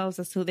express themselves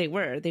as who they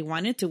were. They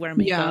wanted to wear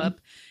makeup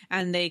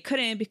and they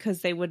couldn't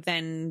because they would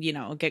then, you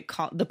know, get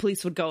caught. The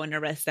police would go and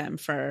arrest them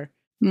for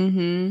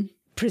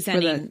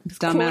presenting,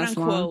 quote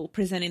unquote,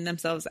 presenting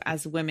themselves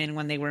as women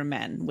when they were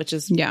men, which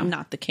is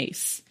not the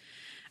case.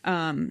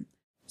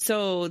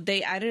 So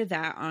they added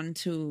that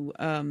onto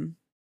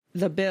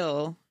the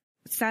bill.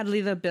 Sadly,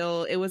 the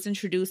bill, it was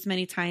introduced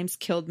many times,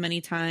 killed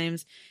many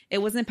times. It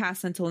wasn't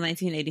passed until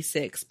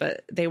 1986,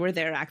 but they were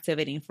there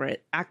advocating for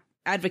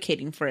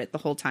it the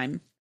whole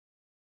time.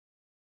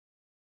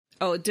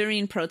 Oh,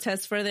 during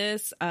protests for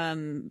this, a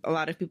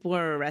lot of people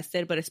were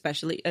arrested, but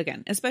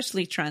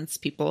especially trans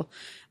people.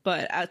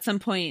 But at some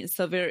point,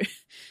 Sylvia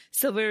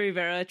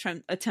Rivera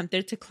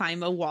attempted to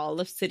climb a wall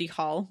of City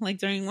Hall, like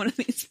during one of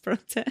these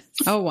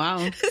protests. Oh, wow.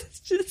 It's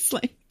just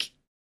like,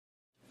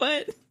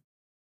 what?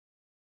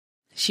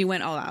 She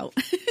went all out.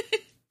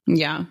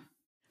 Yeah.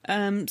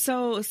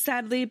 So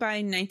sadly, by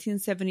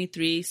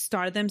 1973,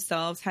 Star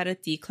themselves had a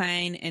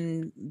decline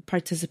in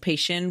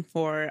participation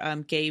for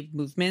gay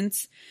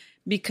movements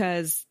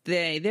because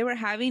they were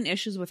having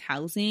issues with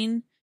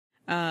housing.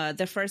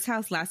 The first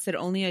house lasted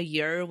only a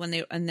year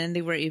and then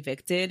they were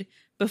evicted.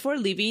 Before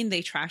leaving,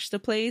 they trashed the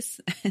place.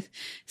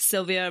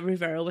 Sylvia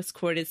Rivera was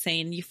quoted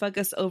saying, "You fuck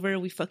us over,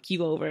 we fuck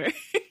you over."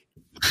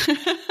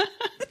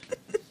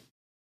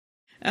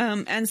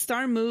 And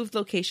Star moved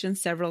locations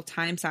several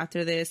times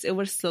after this. It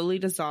was slowly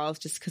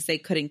dissolved just because they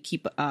couldn't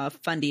keep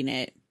funding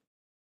it.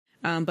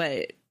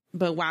 But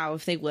wow,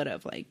 if they would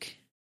have, like,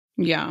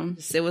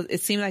 it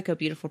seemed like a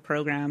beautiful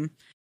program.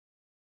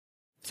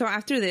 So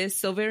after this,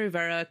 Sylvia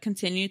Rivera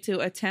continued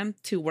to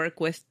attempt to work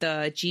with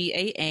the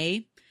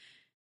GAA,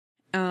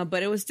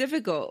 but it was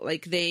difficult.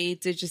 Like they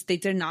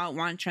did not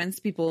want trans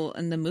people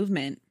in the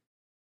movement.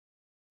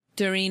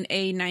 During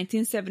a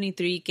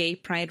 1973 gay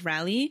pride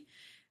rally,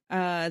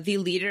 the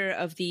leader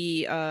of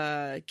the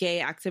Gay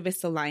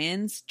Activist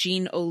Alliance,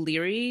 Jean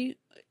O'Leary,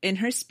 in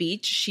her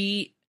speech,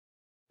 she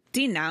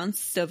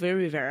denounced Sylvia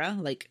Rivera,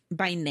 like,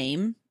 by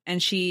name,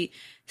 and she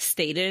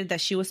stated that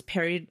she was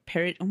parodying,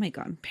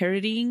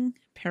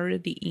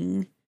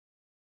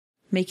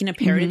 making a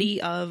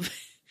parody of,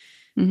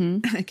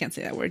 I can't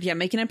say that word. Yeah,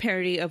 making a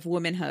parody of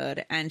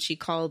womanhood, and she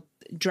called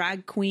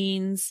drag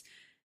queens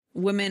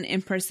women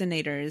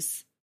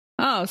impersonators.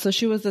 Oh, so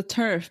she was a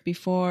TERF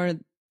before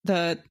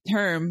the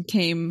term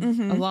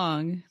came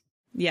along.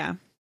 Yeah.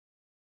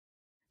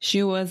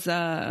 She was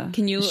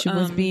she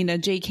was being a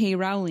J.K.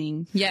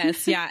 Rowling.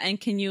 Yes, yeah. And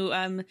can you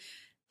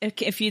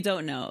if you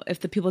don't know, if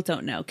the people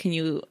don't know, can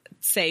you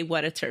say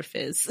what a TERF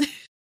is?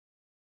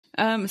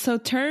 So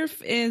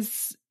TERF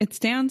it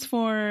stands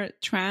for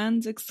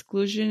trans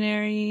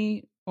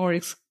exclusionary or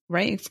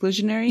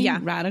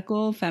exclusionary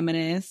radical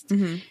feminist.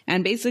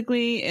 And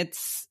basically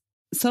it's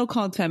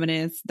so-called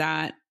feminists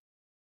that,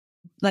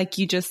 like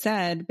you just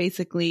said,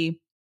 basically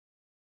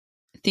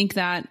think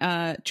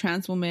that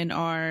trans women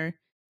are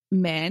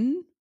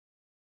men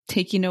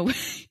taking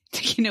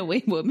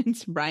away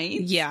women's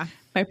rights. Yeah.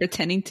 By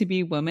pretending to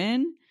be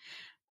women.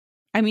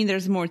 I mean,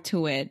 there's more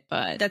to it,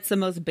 but that's the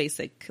most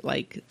basic,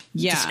 like,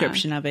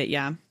 description of it.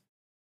 Yeah.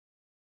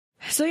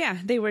 So yeah,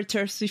 they were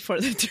TERFs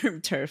before the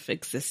term TERF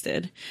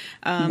existed.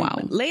 Wow.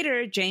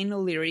 Later, Jane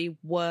O'Leary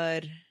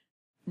would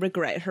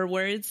regret her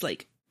words.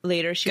 Like,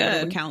 later she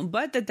would recount,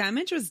 but the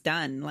damage was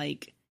done,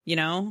 like, you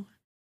know.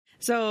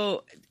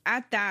 So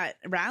at that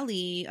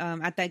rally,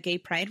 at that gay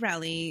pride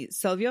rally,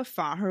 Sylvia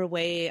fought her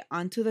way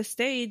onto the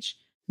stage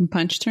and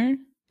punched her.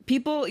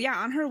 People,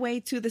 on her way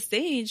to the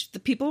stage, the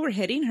people were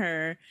hitting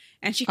her,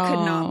 and she could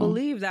not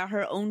believe that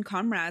her own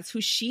comrades,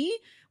 who she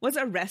was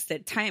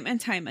arrested time and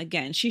time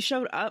again, she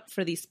showed up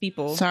for these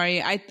people.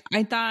 Sorry, I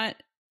thought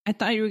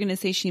you were going to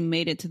say she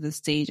made it to the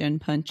stage and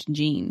punched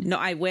Jean. No,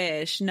 I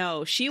wish.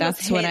 No, she was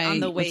hit on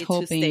the way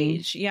to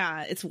stage.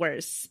 Yeah, it's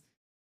worse.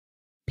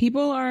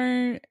 People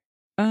are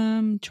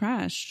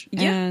trash.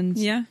 Yeah,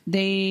 and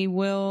they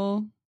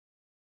will,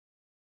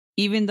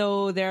 even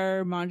though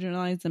they're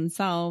marginalized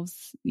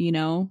themselves, you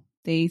know,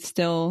 they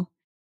still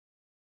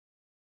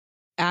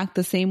act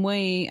the same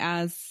way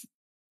as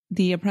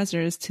the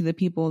oppressors to the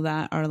people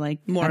that are,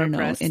 like, more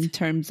oppressed in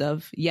terms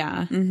of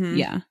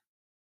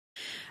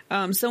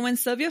So when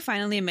Sylvia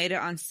finally made it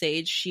on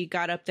stage, she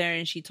got up there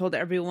and she told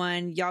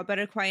everyone, "Y'all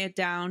better quiet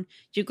down.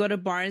 You go to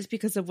bars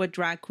because of what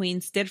drag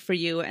queens did for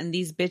you, and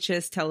these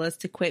bitches tell us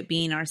to quit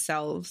being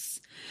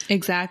ourselves."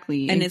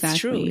 Exactly. And it's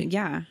true.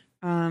 Yeah.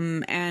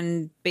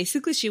 And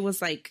basically she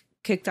was, like,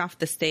 kicked off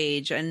the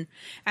stage, and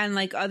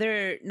like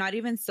other, not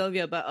even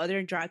Sylvia, but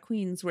other drag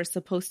queens were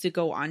supposed to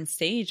go on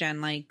stage and,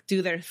 like,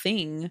 do their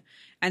thing,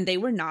 and they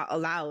were not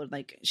allowed.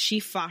 Like, she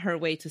fought her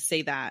way to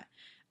say that.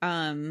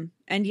 And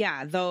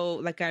yeah, though,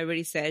 like I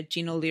already said,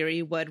 Jean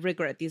O'Leary would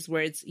regret these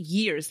words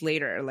years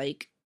later.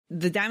 Like,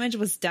 the damage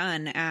was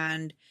done,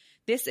 and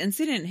this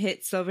incident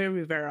hit Sylvia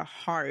Rivera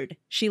hard.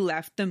 She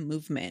left the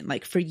movement,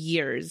 like, for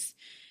years.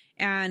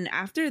 And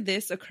after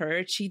this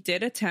occurred, she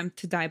did attempt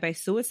to die by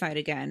suicide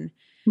again.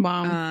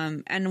 Wow.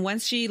 And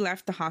once she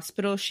left the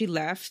hospital, she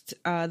left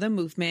the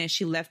movement.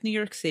 She left New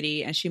York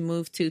City and she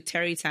moved to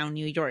Tarrytown,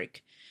 New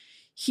York.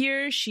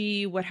 Here,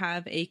 she would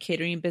have a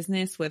catering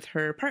business with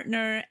her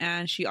partner,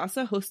 and she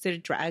also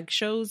hosted drag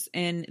shows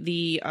in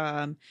the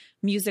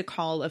music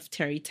hall of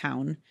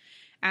Tarrytown.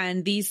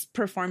 And these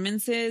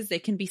performances, they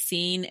can be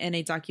seen in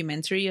a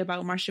documentary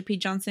about Marsha P.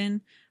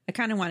 Johnson. I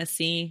kind of want to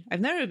see.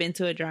 I've never been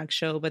to a drag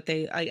show, but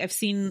I've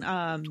seen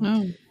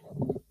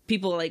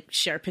people like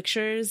share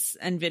pictures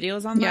and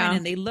videos online,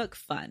 and they look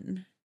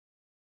fun.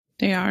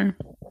 They are.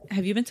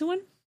 Have you been to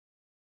one?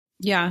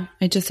 Yeah,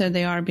 I just said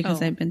they are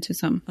because I've been to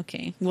some.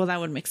 Okay, well, that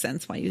would make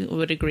sense why you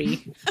would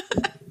agree.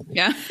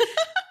 Yeah.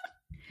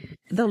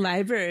 The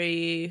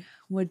library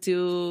would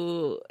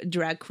do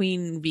drag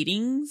queen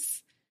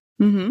readings.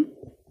 Mm-hmm.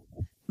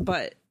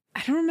 But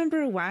I don't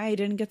remember why I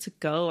didn't get to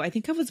go. I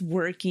think I was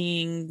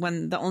working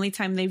when the only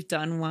time they've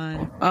done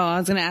one. Oh, I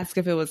was going to ask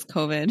if it was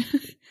COVID.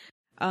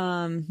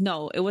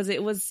 No, it was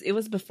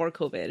before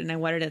COVID, and I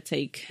wanted to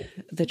take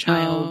the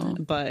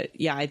child, but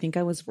yeah, I think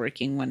I was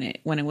working when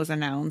it was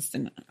announced,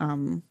 and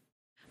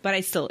but I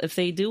still, if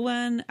they do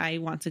one, I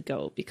want to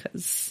go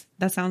because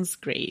that sounds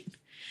great.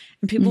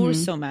 And people were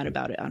so mad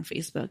about it on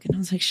Facebook, and I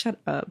was like,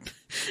 shut up.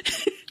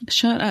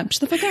 Shut up.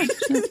 Shut the fuck up.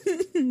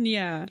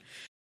 Yeah.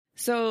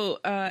 So,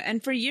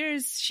 and for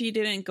years, she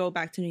didn't go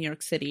back to New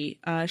York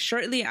City.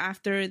 Shortly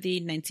after the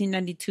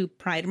 1992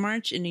 Pride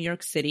March in New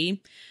York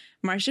City,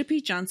 Marsha P.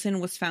 Johnson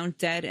was found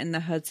dead in the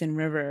Hudson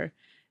River.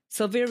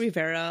 Sylvia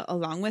Rivera,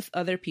 along with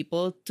other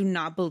people, do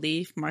not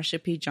believe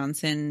Marsha P.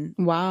 Johnson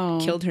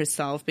killed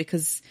herself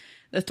because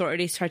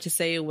authorities tried to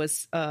say it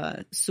was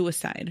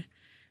suicide.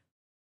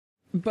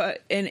 But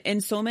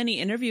in so many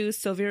interviews,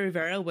 Sylvia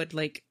Rivera would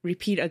like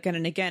repeat again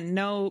and again,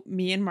 no,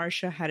 me and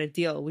Marsha had a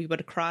deal. We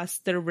would cross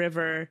the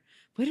river.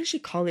 What does she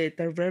call it?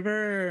 The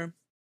River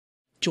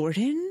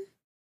Jordan?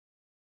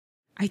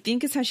 I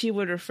think it's how she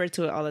would refer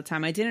to it all the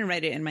time. I didn't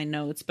write it in my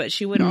notes, but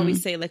she would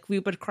always say like we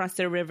would cross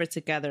the river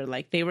together.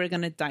 Like they were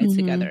going to die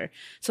together.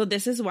 So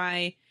this is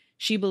why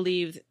she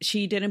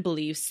didn't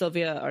believe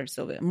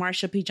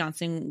Marsha P.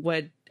 Johnson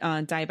would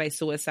die by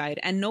suicide.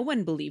 And no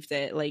one believed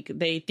it. Like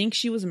they think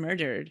she was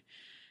murdered,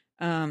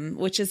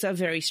 which is a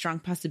very strong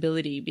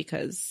possibility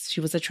because she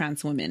was a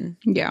trans woman.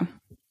 Yeah.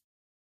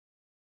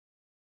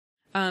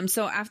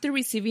 So after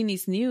receiving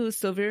these news,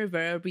 Sylvia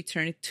Rivera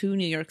returned to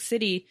New York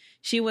City.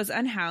 She was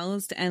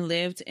unhoused and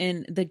lived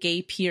in the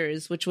Gay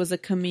Piers, which was a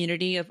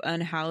community of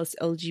unhoused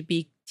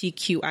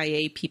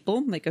LGBTQIA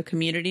people, like a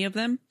community of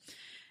them.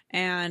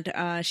 And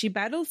she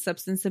battled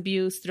substance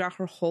abuse throughout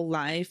her whole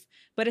life,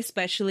 but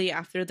especially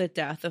after the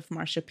death of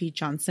Marsha P.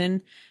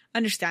 Johnson,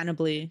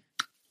 understandably.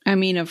 I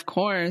mean, of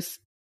course.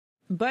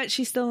 But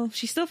she still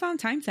found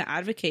time to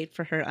advocate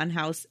for her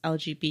unhoused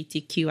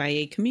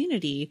LGBTQIA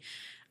community.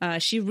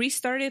 She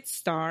restarted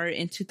STAR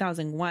in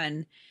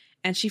 2001,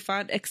 and she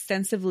fought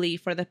extensively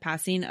for the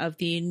passing of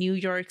the New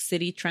York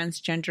City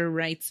Transgender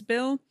Rights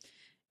Bill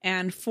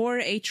and for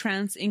a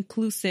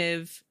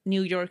trans-inclusive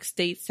New York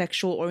State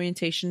Sexual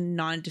Orientation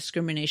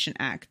Non-Discrimination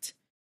Act.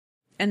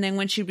 And then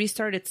when she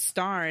restarted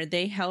STAR,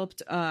 they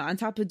helped, on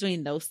top of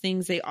doing those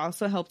things, they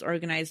also helped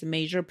organize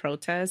major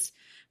protests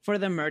for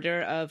the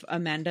murder of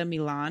Amanda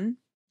Milan.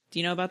 Do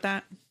you know about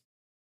that?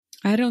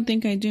 I don't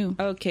think I do.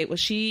 Okay, well,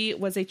 she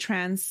was a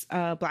trans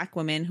Black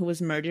woman who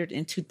was murdered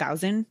in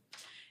 2000.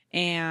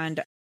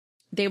 And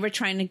they were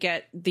trying to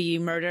get the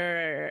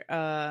murder,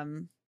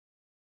 the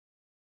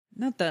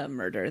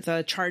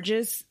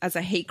charges as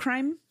a hate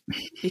crime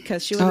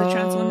because she was a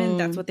trans woman.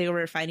 That's what they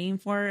were fighting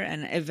for.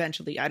 And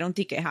eventually, I don't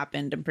think it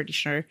happened, I'm pretty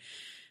sure.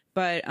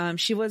 But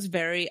she was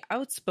very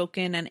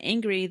outspoken and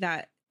angry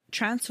that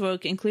trans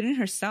folk, including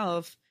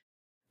herself,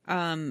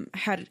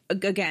 had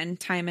again,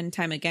 time and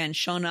time again,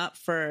 shown up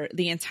for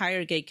the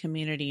entire gay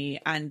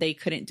community, and they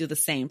couldn't do the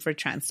same for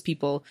trans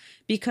people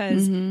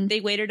because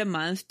they waited a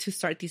month to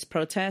start these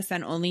protests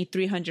and only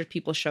 300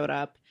 people showed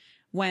up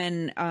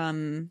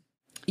when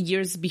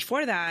years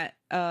before that,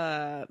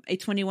 a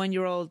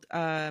 21-year-old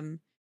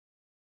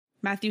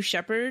Matthew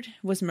Shepard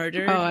was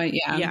murdered. Oh,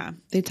 yeah. Yeah.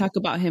 They talk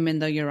about him in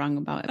the You're Wrong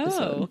About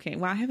episode. Oh, okay.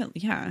 Well, I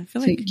feel so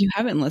like you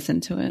haven't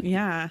listened to it.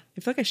 Yeah.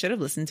 I feel like I should have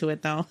listened to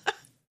it, though.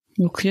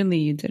 Well, clearly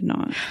you did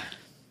not.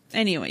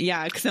 Anyway,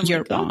 yeah, because I'm You're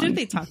like, wrong. oh, did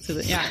they talk to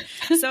it? Yeah.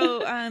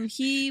 So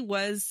he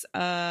was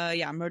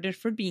murdered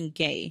for being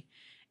gay.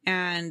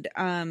 And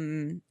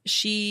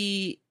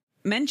she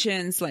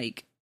mentions,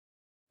 like,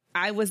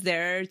 I was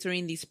there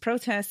during these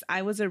protests.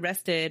 I was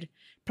arrested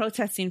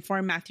protesting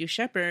for Matthew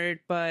Shepard,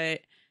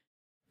 but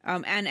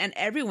and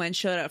everyone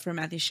showed up for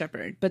Matthew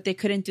Shepard, but they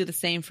couldn't do the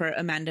same for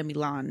Amanda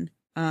Milan.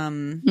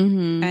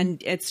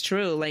 And it's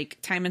true,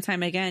 like time and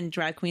time again,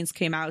 drag queens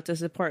came out to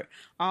support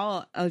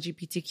all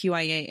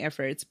LGBTQIA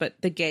efforts, but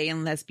the gay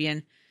and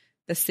lesbian,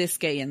 the cis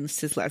gay and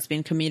cis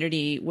lesbian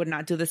community would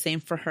not do the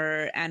same for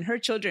her and her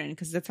children,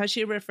 because that's how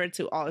she referred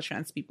to all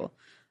trans people.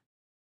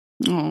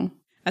 Oh,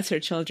 as her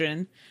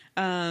children.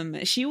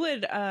 She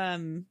would,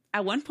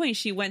 at one point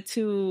she went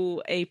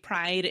to a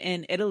pride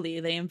in Italy.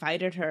 They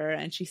invited her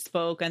and she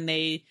spoke, and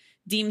they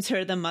deems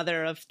her the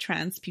mother of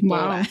trans people.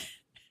 Wow.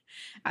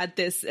 At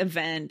this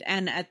event.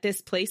 And at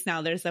this place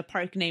now, there's a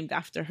park named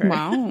after her.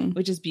 Wow.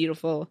 Which is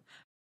beautiful.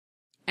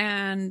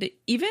 And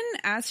even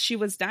as she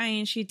was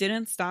dying, she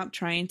didn't stop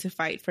trying to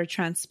fight for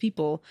trans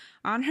people.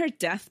 On her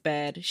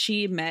deathbed,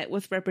 she met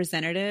with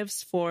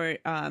representatives for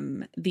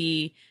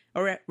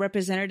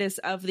representatives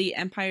of the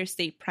Empire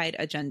State Pride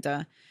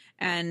agenda.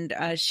 And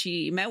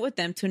she met with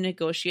them to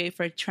negotiate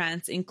for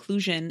trans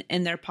inclusion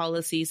in their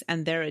policies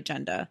and their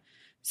agenda.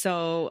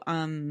 So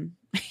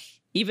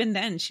even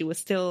then, she was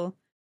still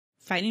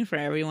fighting for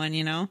everyone,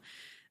 you know.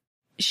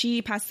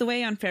 She passed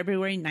away on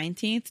February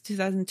 19th,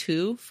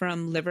 2002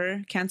 from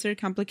liver cancer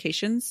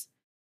complications.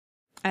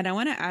 And I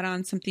want to add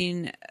on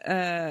something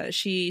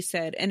she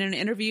said in an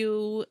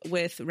interview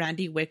with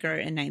Randy Wicker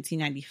in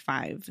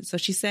 1995. So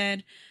she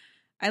said,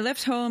 I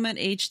left home at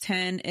age 10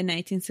 in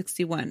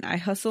 1961. I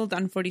hustled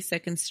on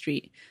 42nd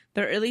Street.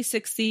 The early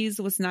 60s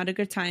was not a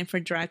good time for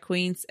drag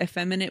queens,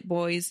 effeminate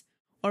boys,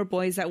 or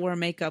boys that wore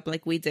makeup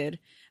like we did.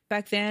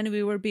 Back then,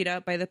 we were beat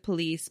up by the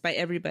police, by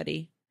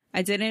everybody.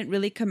 I didn't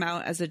really come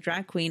out as a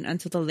drag queen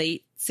until the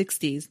late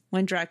 60s,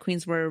 when drag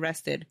queens were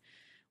arrested.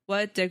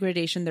 What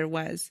degradation there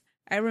was.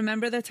 I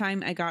remember the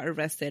time I got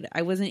arrested.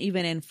 I wasn't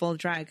even in full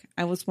drag.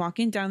 I was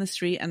walking down the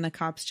street and the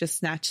cops just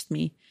snatched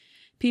me.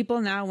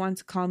 People now want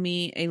to call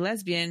me a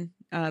lesbian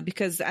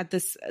because at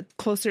this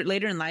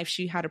later in life,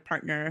 she had a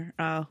partner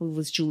who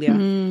was Julia.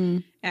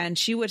 Mm. And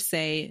she would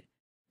say,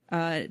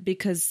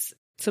 because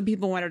some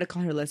people wanted to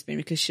call her lesbian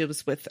because she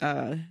was with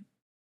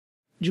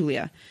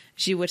Julia.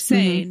 She would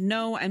say,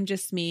 no, I'm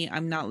just me.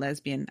 I'm not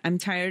lesbian. I'm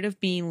tired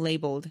of being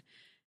labeled.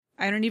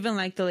 I don't even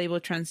like the label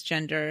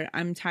transgender.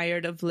 I'm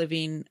tired of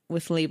living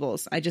with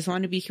labels. I just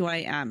want to be who I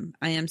am.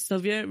 I am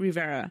Sylvia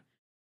Rivera.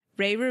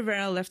 Ray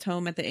Rivera left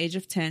home at the age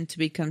of 10 to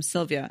become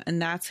Sylvia,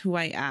 and that's who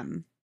I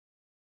am.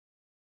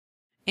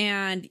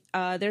 And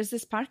there's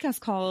this podcast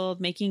called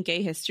Making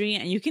Gay History,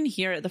 and you can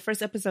hear the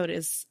first episode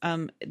is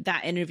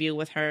that interview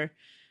with her.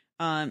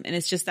 And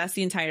it's just, that's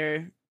the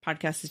entire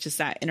podcast, is just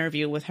that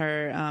interview with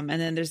her. And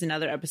then there's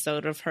another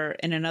episode of her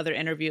in another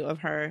interview of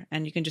her,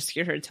 and you can just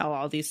hear her tell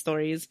all these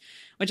stories,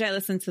 which I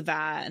listened to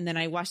that. And then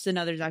I watched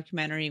another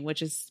documentary,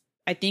 which is,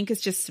 I think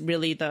it's just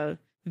really the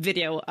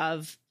video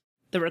of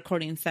the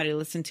recordings that I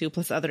listened to,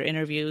 plus other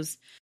interviews.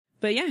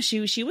 But yeah,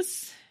 she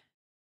was,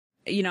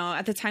 you know,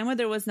 at the time when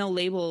there was no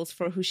labels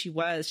for who she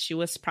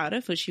was proud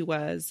of who she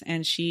was,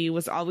 and she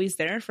was always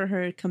there for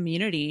her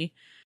community.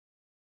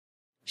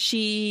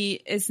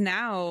 She is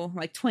now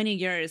like 20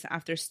 years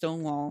after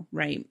Stonewall,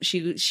 right?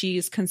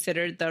 She's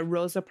considered the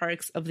Rosa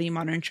Parks of the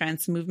modern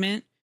trans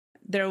movement.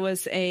 There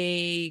was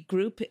a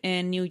group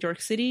in New York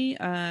City,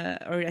 or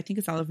I think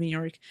it's all of New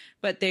York,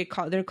 but they're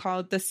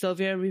called the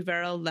Sylvia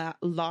Rivera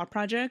Law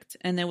Project,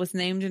 and it was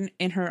named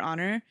in her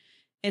honor.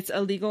 It's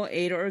a legal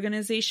aid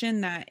organization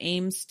that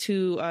aims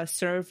to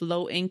serve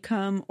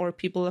low-income or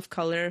people of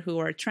color who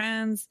are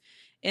trans,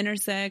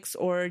 intersex,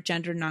 or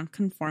gender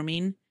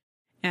nonconforming.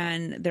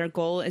 And their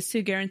goal is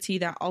to guarantee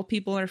that all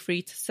people are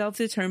free to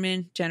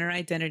self-determine gender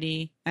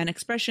identity and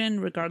expression,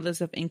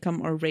 regardless of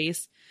income or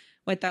race,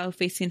 without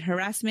facing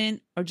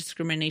harassment or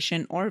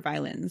discrimination or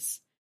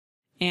violence.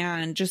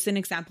 And just an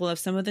example of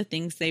some of the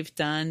things they've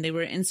done, they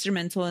were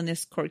instrumental in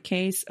this court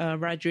case,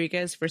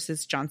 Rodriguez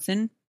versus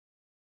Johnson.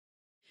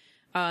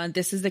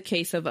 This is the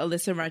case of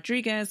Alyssa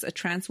Rodriguez, a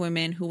trans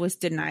woman who was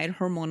denied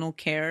hormonal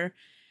care,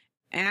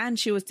 and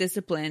she was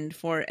disciplined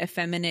for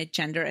effeminate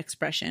gender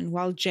expression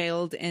while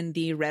jailed in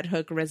the Red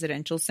Hook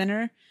Residential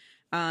Center.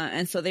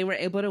 And so they were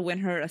able to win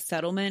her a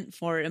settlement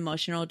for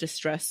emotional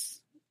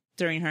distress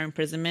during her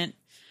imprisonment.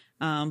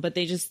 But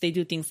they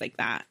do things like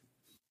that.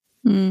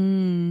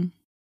 Mm.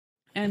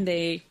 And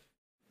they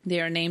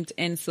are named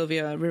in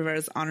Sylvia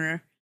Rivera's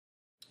honor.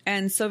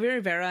 And Sylvia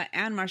Rivera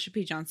and Marsha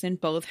P. Johnson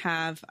both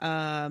have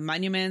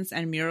monuments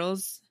and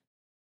murals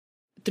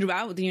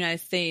throughout the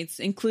United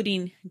States,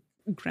 including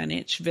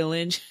Greenwich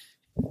Village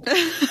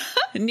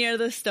near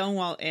the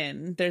Stonewall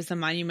Inn. There's a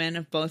monument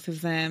of both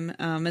of them.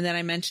 And then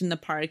I mentioned the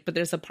park, but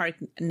there's a park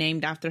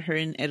named after her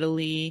in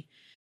Italy.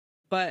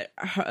 But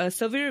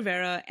Sylvia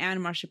Rivera and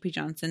Marsha P.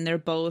 Johnson, they're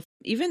both,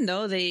 even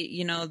though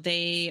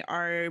they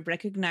are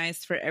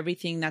recognized for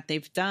everything that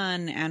they've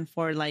done and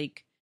for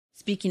like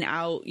speaking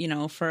out,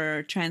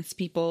 for trans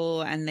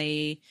people, and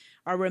they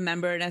are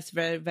remembered as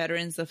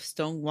veterans of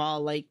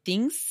Stonewall, like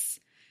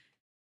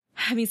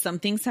some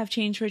things have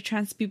changed for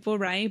trans people,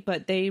 right?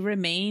 But they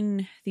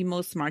remain the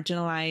most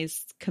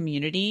marginalized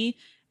community,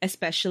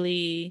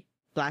 especially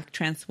Black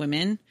trans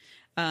women.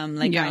 I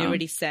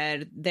already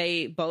said,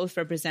 they both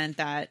represent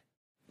that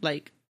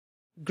like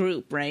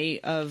group, right,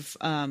 of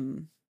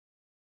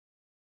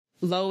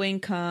low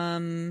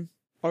income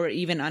or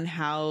even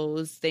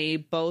unhoused. They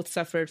both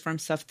suffered from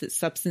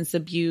substance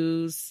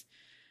abuse,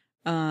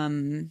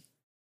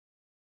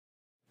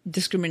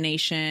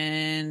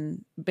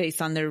 discrimination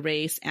based on their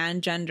race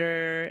and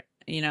gender,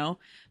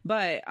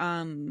 but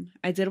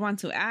I did want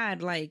to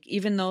add, like,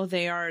 even though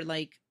they are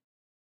like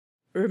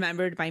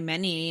remembered by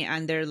many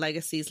and their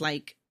legacies,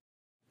 like,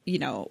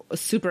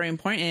 super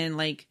important,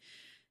 like,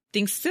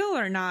 things still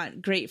are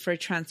not great for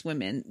trans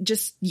women.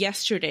 Just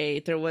yesterday,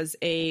 there was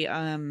a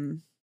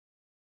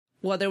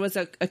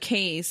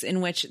case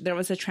in which there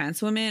was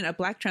a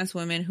Black trans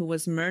woman who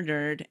was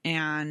murdered.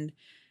 And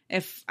I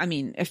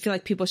feel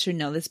like people should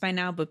know this by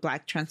now, but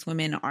Black trans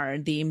women are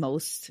the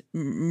most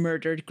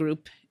murdered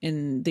group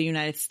in the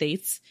United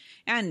States,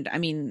 and I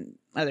mean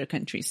other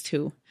countries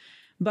too.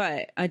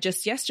 But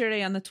just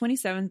yesterday, on the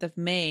 27th of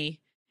May,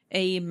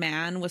 a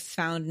man was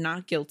found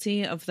not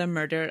guilty of the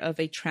murder of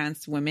a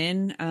trans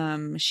woman.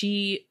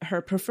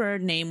 Her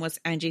preferred name was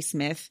Angie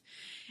Smith.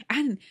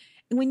 And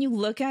when you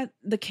look at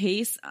the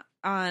case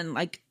on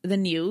like the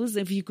news,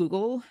 if you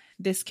Google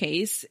this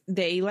case,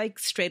 they like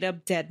straight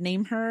up dead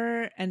name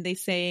her, and they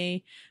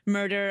say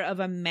murder of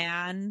a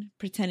man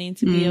pretending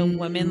to be a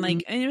woman.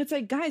 Like, and it's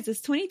like, guys,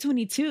 it's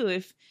 2022.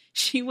 If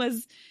she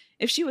was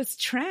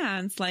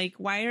trans, like,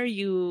 why are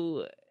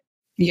you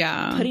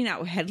putting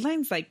out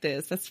headlines like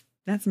this?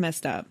 That's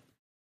messed up.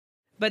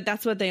 But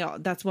that's what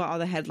all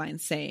the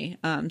headlines say.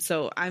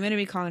 So I'm going to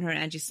be calling her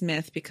Angie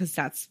Smith because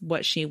that's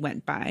what she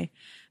went by.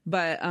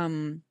 But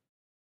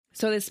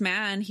so this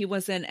man, he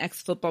was an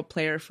ex-football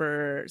player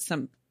for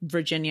some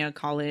Virginia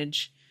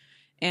college,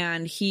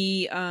 and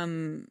he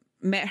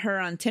met her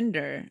on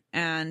Tinder.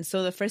 And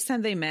so the first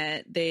time they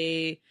met,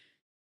 they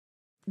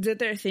did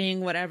their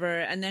thing, whatever.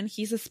 And then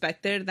he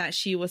suspected that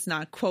she was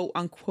not, quote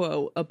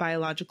unquote, a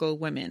biological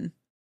woman.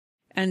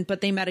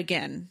 But they met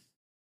again.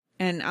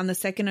 And on the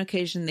second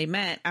occasion they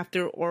met,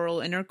 after oral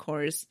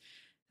intercourse,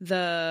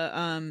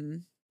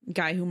 the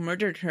guy who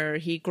murdered her,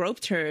 he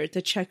groped her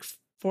to check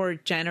for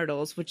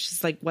genitals, which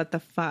is like, what the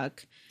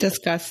fuck?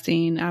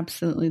 Disgusting.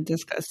 Absolutely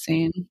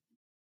disgusting.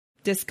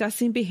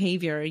 Disgusting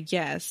behavior,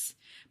 yes.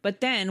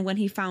 But then when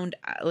he found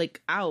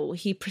out,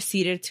 he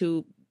proceeded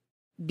to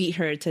beat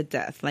her to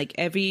death. Like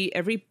every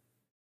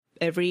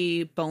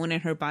bone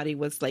in her body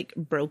was like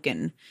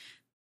broken.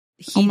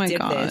 He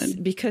did this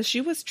because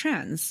she was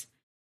trans.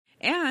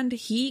 And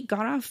he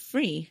got off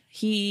free.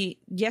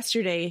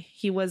 Yesterday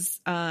he was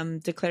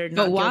declared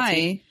not guilty. But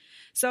why?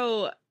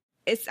 So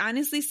it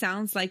honestly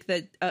sounds like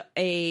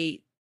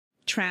a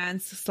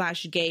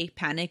trans/gay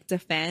panic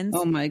defense.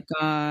 Oh my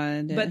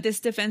God. But this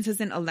defense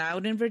isn't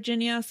allowed in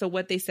Virginia. So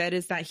what they said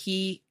is that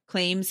he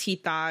claims he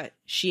thought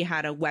she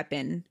had a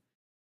weapon,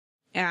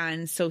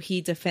 and so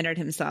he defended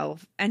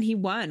himself and he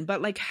won.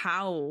 But like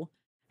how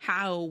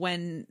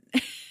when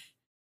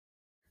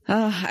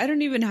I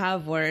don't even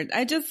have words.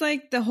 I just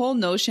like the whole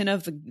notion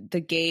of the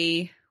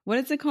gay, what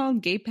is it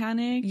called? Gay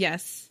panic?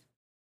 Yes.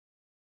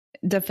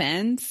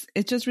 Defense.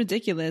 It's just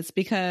ridiculous,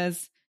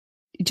 because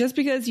just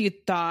because you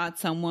thought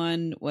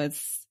someone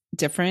was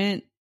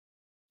different,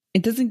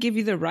 it doesn't give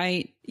you the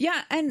right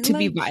to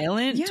be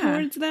violent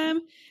towards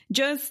them.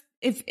 Just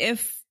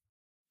if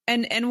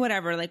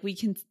whatever, like we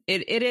can,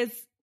 it is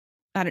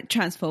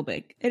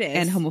transphobic. It is.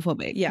 And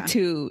homophobic. Yeah.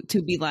 To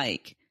be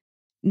like,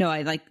 no,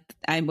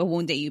 I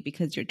won't date you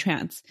because you're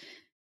trans.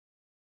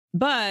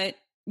 But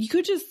you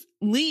could just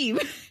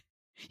leave.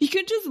 You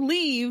could just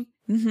leave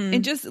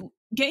and just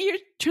get your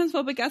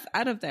transphobic ass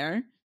out of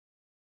there.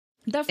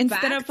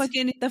 Instead of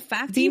fucking the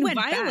fact being he went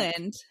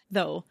violent, back,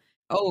 though.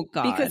 Oh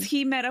God! Because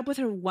he met up with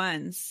her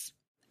once,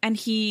 and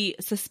he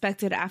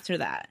suspected after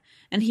that,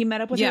 and he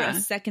met up with her a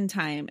second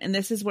time, and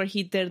this is where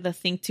he did the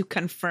thing to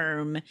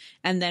confirm,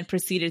 and then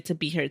proceeded to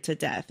beat her to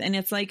death. And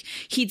it's like,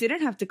 he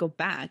didn't have to go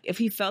back if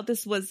he felt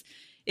disgusted,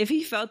 if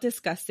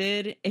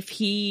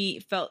he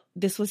felt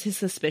this was his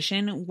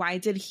suspicion. Why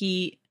did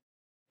he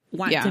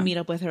want to meet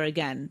up with her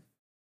again?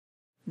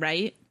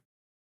 Right?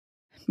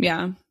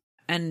 Yeah.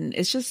 And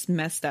it's just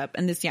messed up.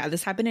 And this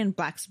happened in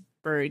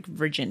Blacksburg,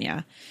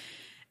 Virginia.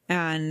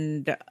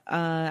 And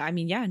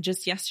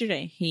just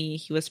yesterday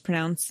he was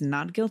pronounced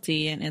not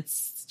guilty, and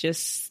it's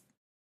just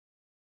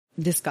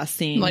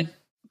disgusting. Like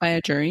by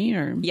a jury,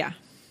 or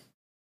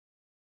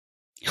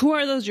who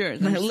are those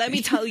jurors? Let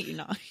me tell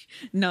you,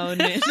 no,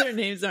 their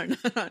names are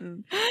not.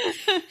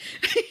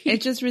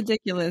 It's just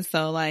ridiculous.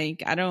 So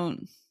like, I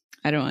don't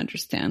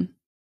understand.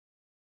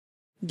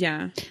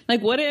 Yeah.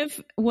 Like, what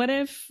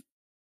if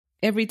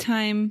every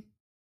time,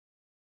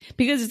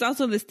 because it's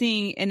also this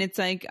thing, and it's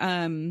like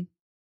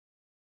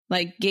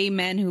gay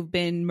men who've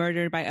been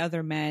murdered by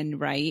other men,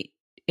 right?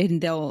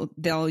 And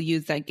they'll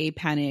use that gay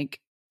panic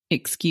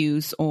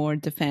excuse or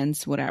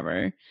defense,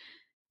 whatever.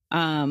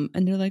 And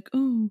they're like,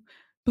 oh,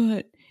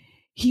 but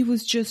he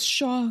was just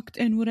shocked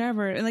and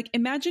whatever. And like,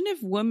 imagine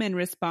if women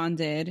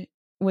responded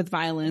with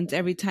violence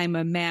every time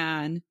a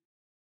man,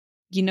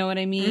 you know what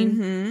I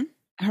mean?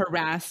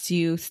 Harassed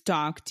you,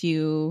 stalked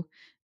you,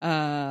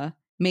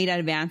 made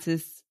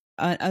advances,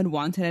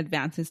 unwanted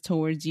advances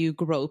towards you,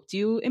 groped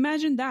you.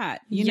 Imagine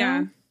that, you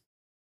know?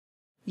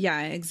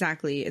 Yeah,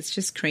 exactly. It's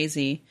just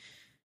crazy.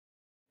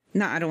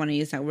 No, I don't want to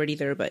use that word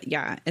either, but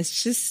yeah,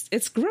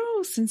 it's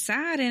gross and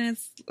sad, and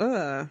it's,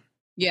 ugh.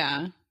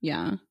 Yeah,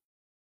 yeah.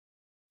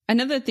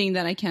 Another thing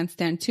that I can't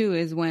stand too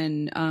is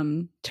when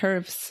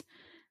TERFs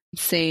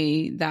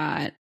say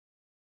that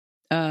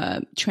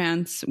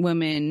trans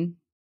women,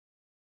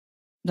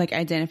 like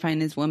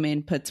identifying as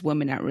women, puts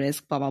women at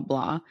risk, blah, blah,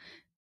 blah.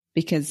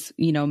 because,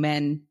 you know,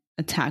 men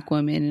attack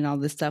women and all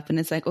this stuff. And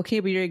it's like, okay,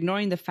 but you're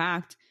ignoring the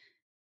fact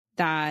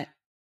that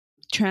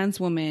trans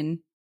women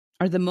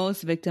are the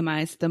most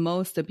victimized, the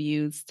most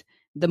abused,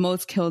 the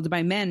most killed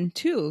by men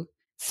too.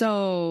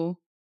 So,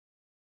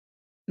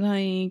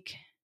 like,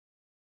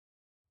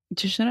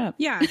 just shut up.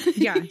 Yeah,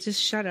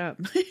 just shut up.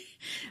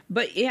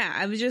 But yeah,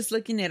 I was just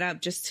looking it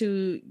up just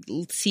to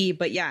see.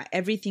 But yeah,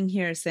 everything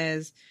here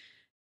says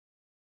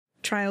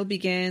trial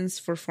begins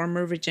for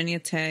former Virginia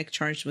Tech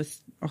charged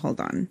with,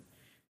 hold on,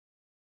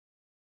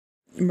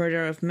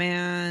 murder of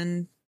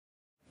man.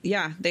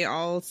 Yeah, they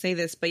all say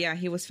this. But yeah,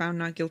 he was found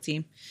not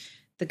guilty.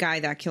 The guy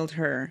that killed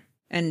her.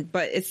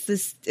 But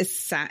it's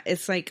sad.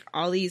 It's like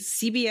all these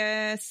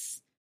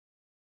CBS,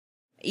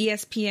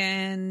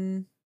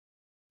 ESPN,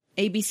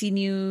 ABC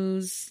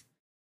News,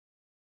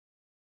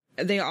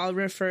 they all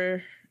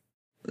refer,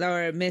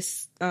 or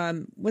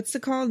what's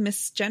it called?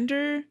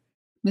 Misgender?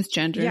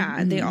 Misgender.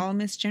 Yeah, they all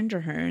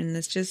misgender her. And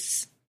it's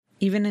just,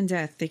 even in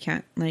death, they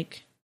can't,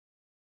 like,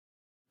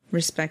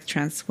 respect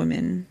trans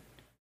women.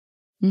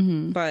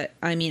 Mm-hmm. But,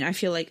 I mean, I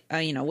feel like,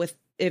 you know, with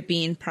it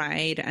being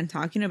Pride and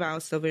talking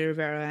about Sylvia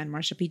Rivera and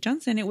Marsha P.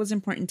 Johnson, it was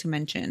important to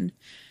mention.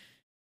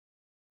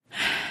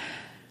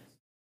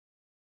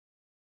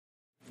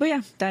 But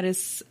yeah, that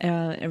is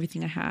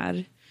everything I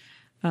had.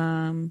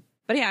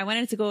 But yeah, I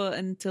wanted to go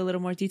into a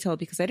little more detail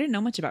because I didn't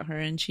know much about her,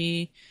 and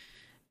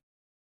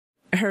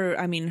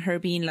her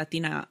being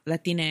Latina,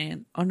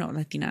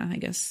 I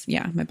guess.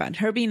 Yeah, my bad.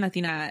 Her being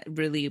Latina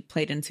really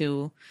played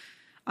into,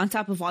 on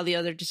top of all the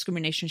other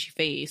discrimination she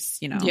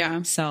faced, you know?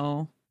 Yeah.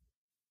 So,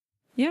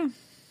 yeah.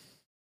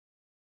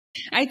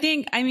 I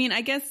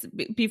guess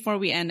before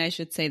we end, I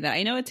should say that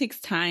I know it takes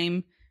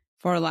time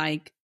for,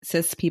 like,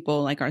 cis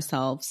people like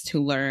ourselves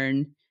to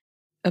learn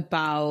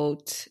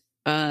about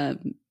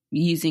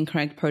using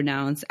correct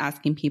pronouns,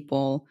 asking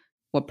people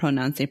what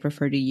pronouns they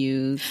prefer to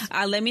use.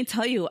 Let me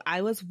tell you,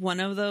 I was one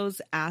of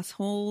those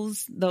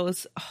assholes,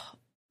 those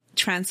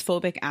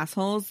transphobic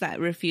assholes that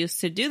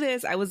refused to do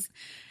this.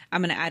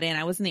 I'm going to add in,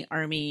 I was in the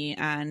army,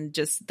 and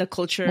just the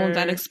culture. Well,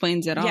 that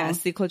explains it all. Yes,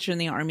 the culture in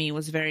the army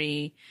was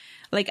very,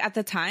 like, at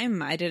the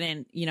time, I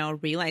didn't, you know,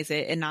 realize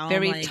it. And now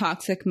very, I'm like,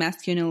 toxic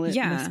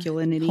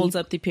masculinity. Holds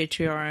up the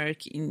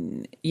patriarch.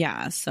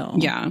 Yeah. So,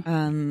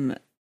 yeah.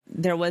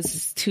 There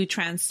was 2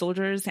 trans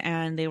soldiers,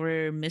 and they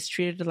were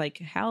mistreated like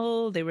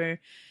hell. They were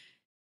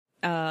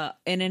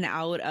in and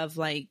out of,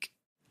 like,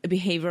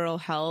 behavioral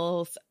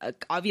health,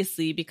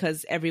 obviously,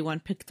 because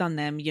everyone picked on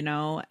them, you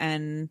know,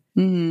 and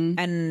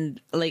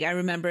like, I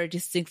remember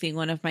distinctly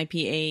one of my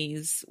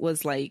PAs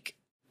was like,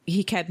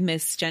 he kept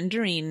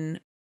misgendering,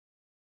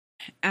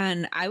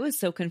 and I was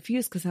so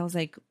confused because I was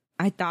like,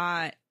 I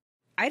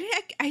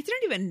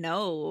didn't even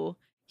know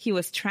he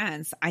was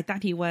trans. I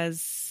thought he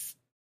was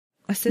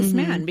a cis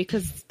man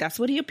because that's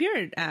what he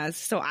appeared as.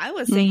 So I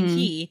was saying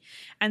he,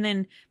 and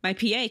then my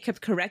PA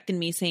kept correcting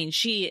me saying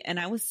she, and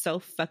I was so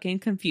fucking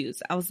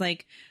confused. I was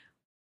like,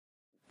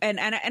 and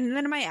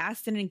then my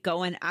ass didn't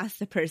go and ask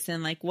the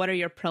person, like, what are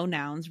your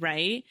pronouns,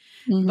 right?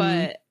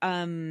 But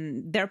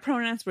their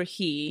pronouns were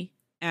he,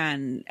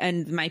 and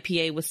my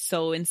PA was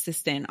so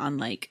insistent on,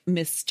 like,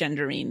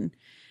 misgendering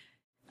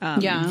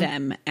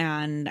them,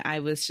 and I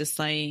was just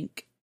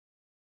like,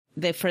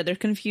 they further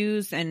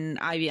confused, and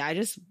I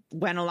just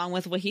went along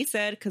with what he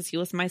said because he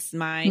was my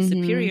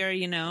superior,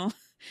 you know.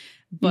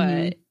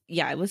 But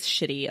yeah, it was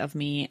shitty of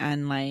me,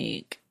 and,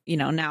 like, you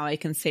know, now I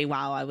can say,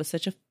 wow, I was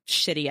such a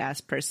shitty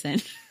ass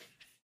person.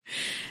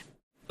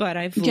 But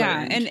I've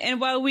learned. And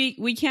while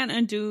we can't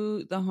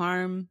undo the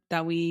harm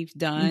that we've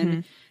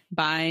done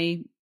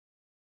by,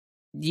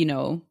 you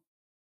know,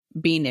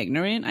 being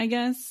ignorant, I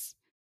guess,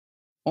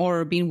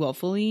 or being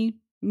willfully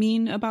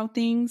mean about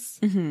things,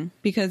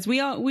 because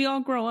we all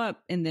grow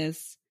up in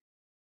this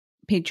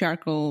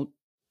patriarchal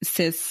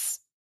cis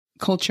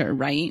culture,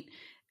 right?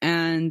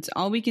 And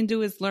all we can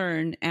do is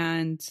learn,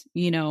 and,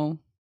 you know,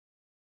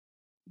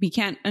 we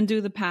can't undo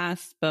the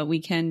past, but we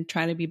can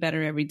try to be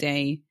better every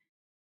day.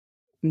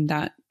 And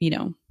that, you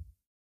know,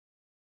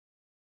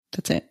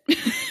 that's it.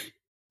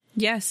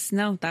 Yes,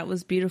 no, that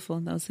was beautiful.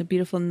 That was a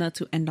beautiful note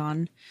to end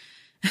on.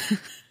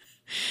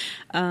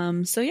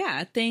 So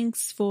yeah,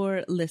 thanks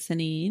for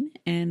listening,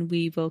 and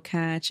we will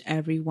catch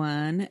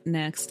everyone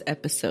next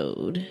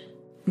episode.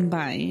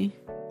 Bye.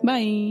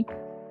 Bye.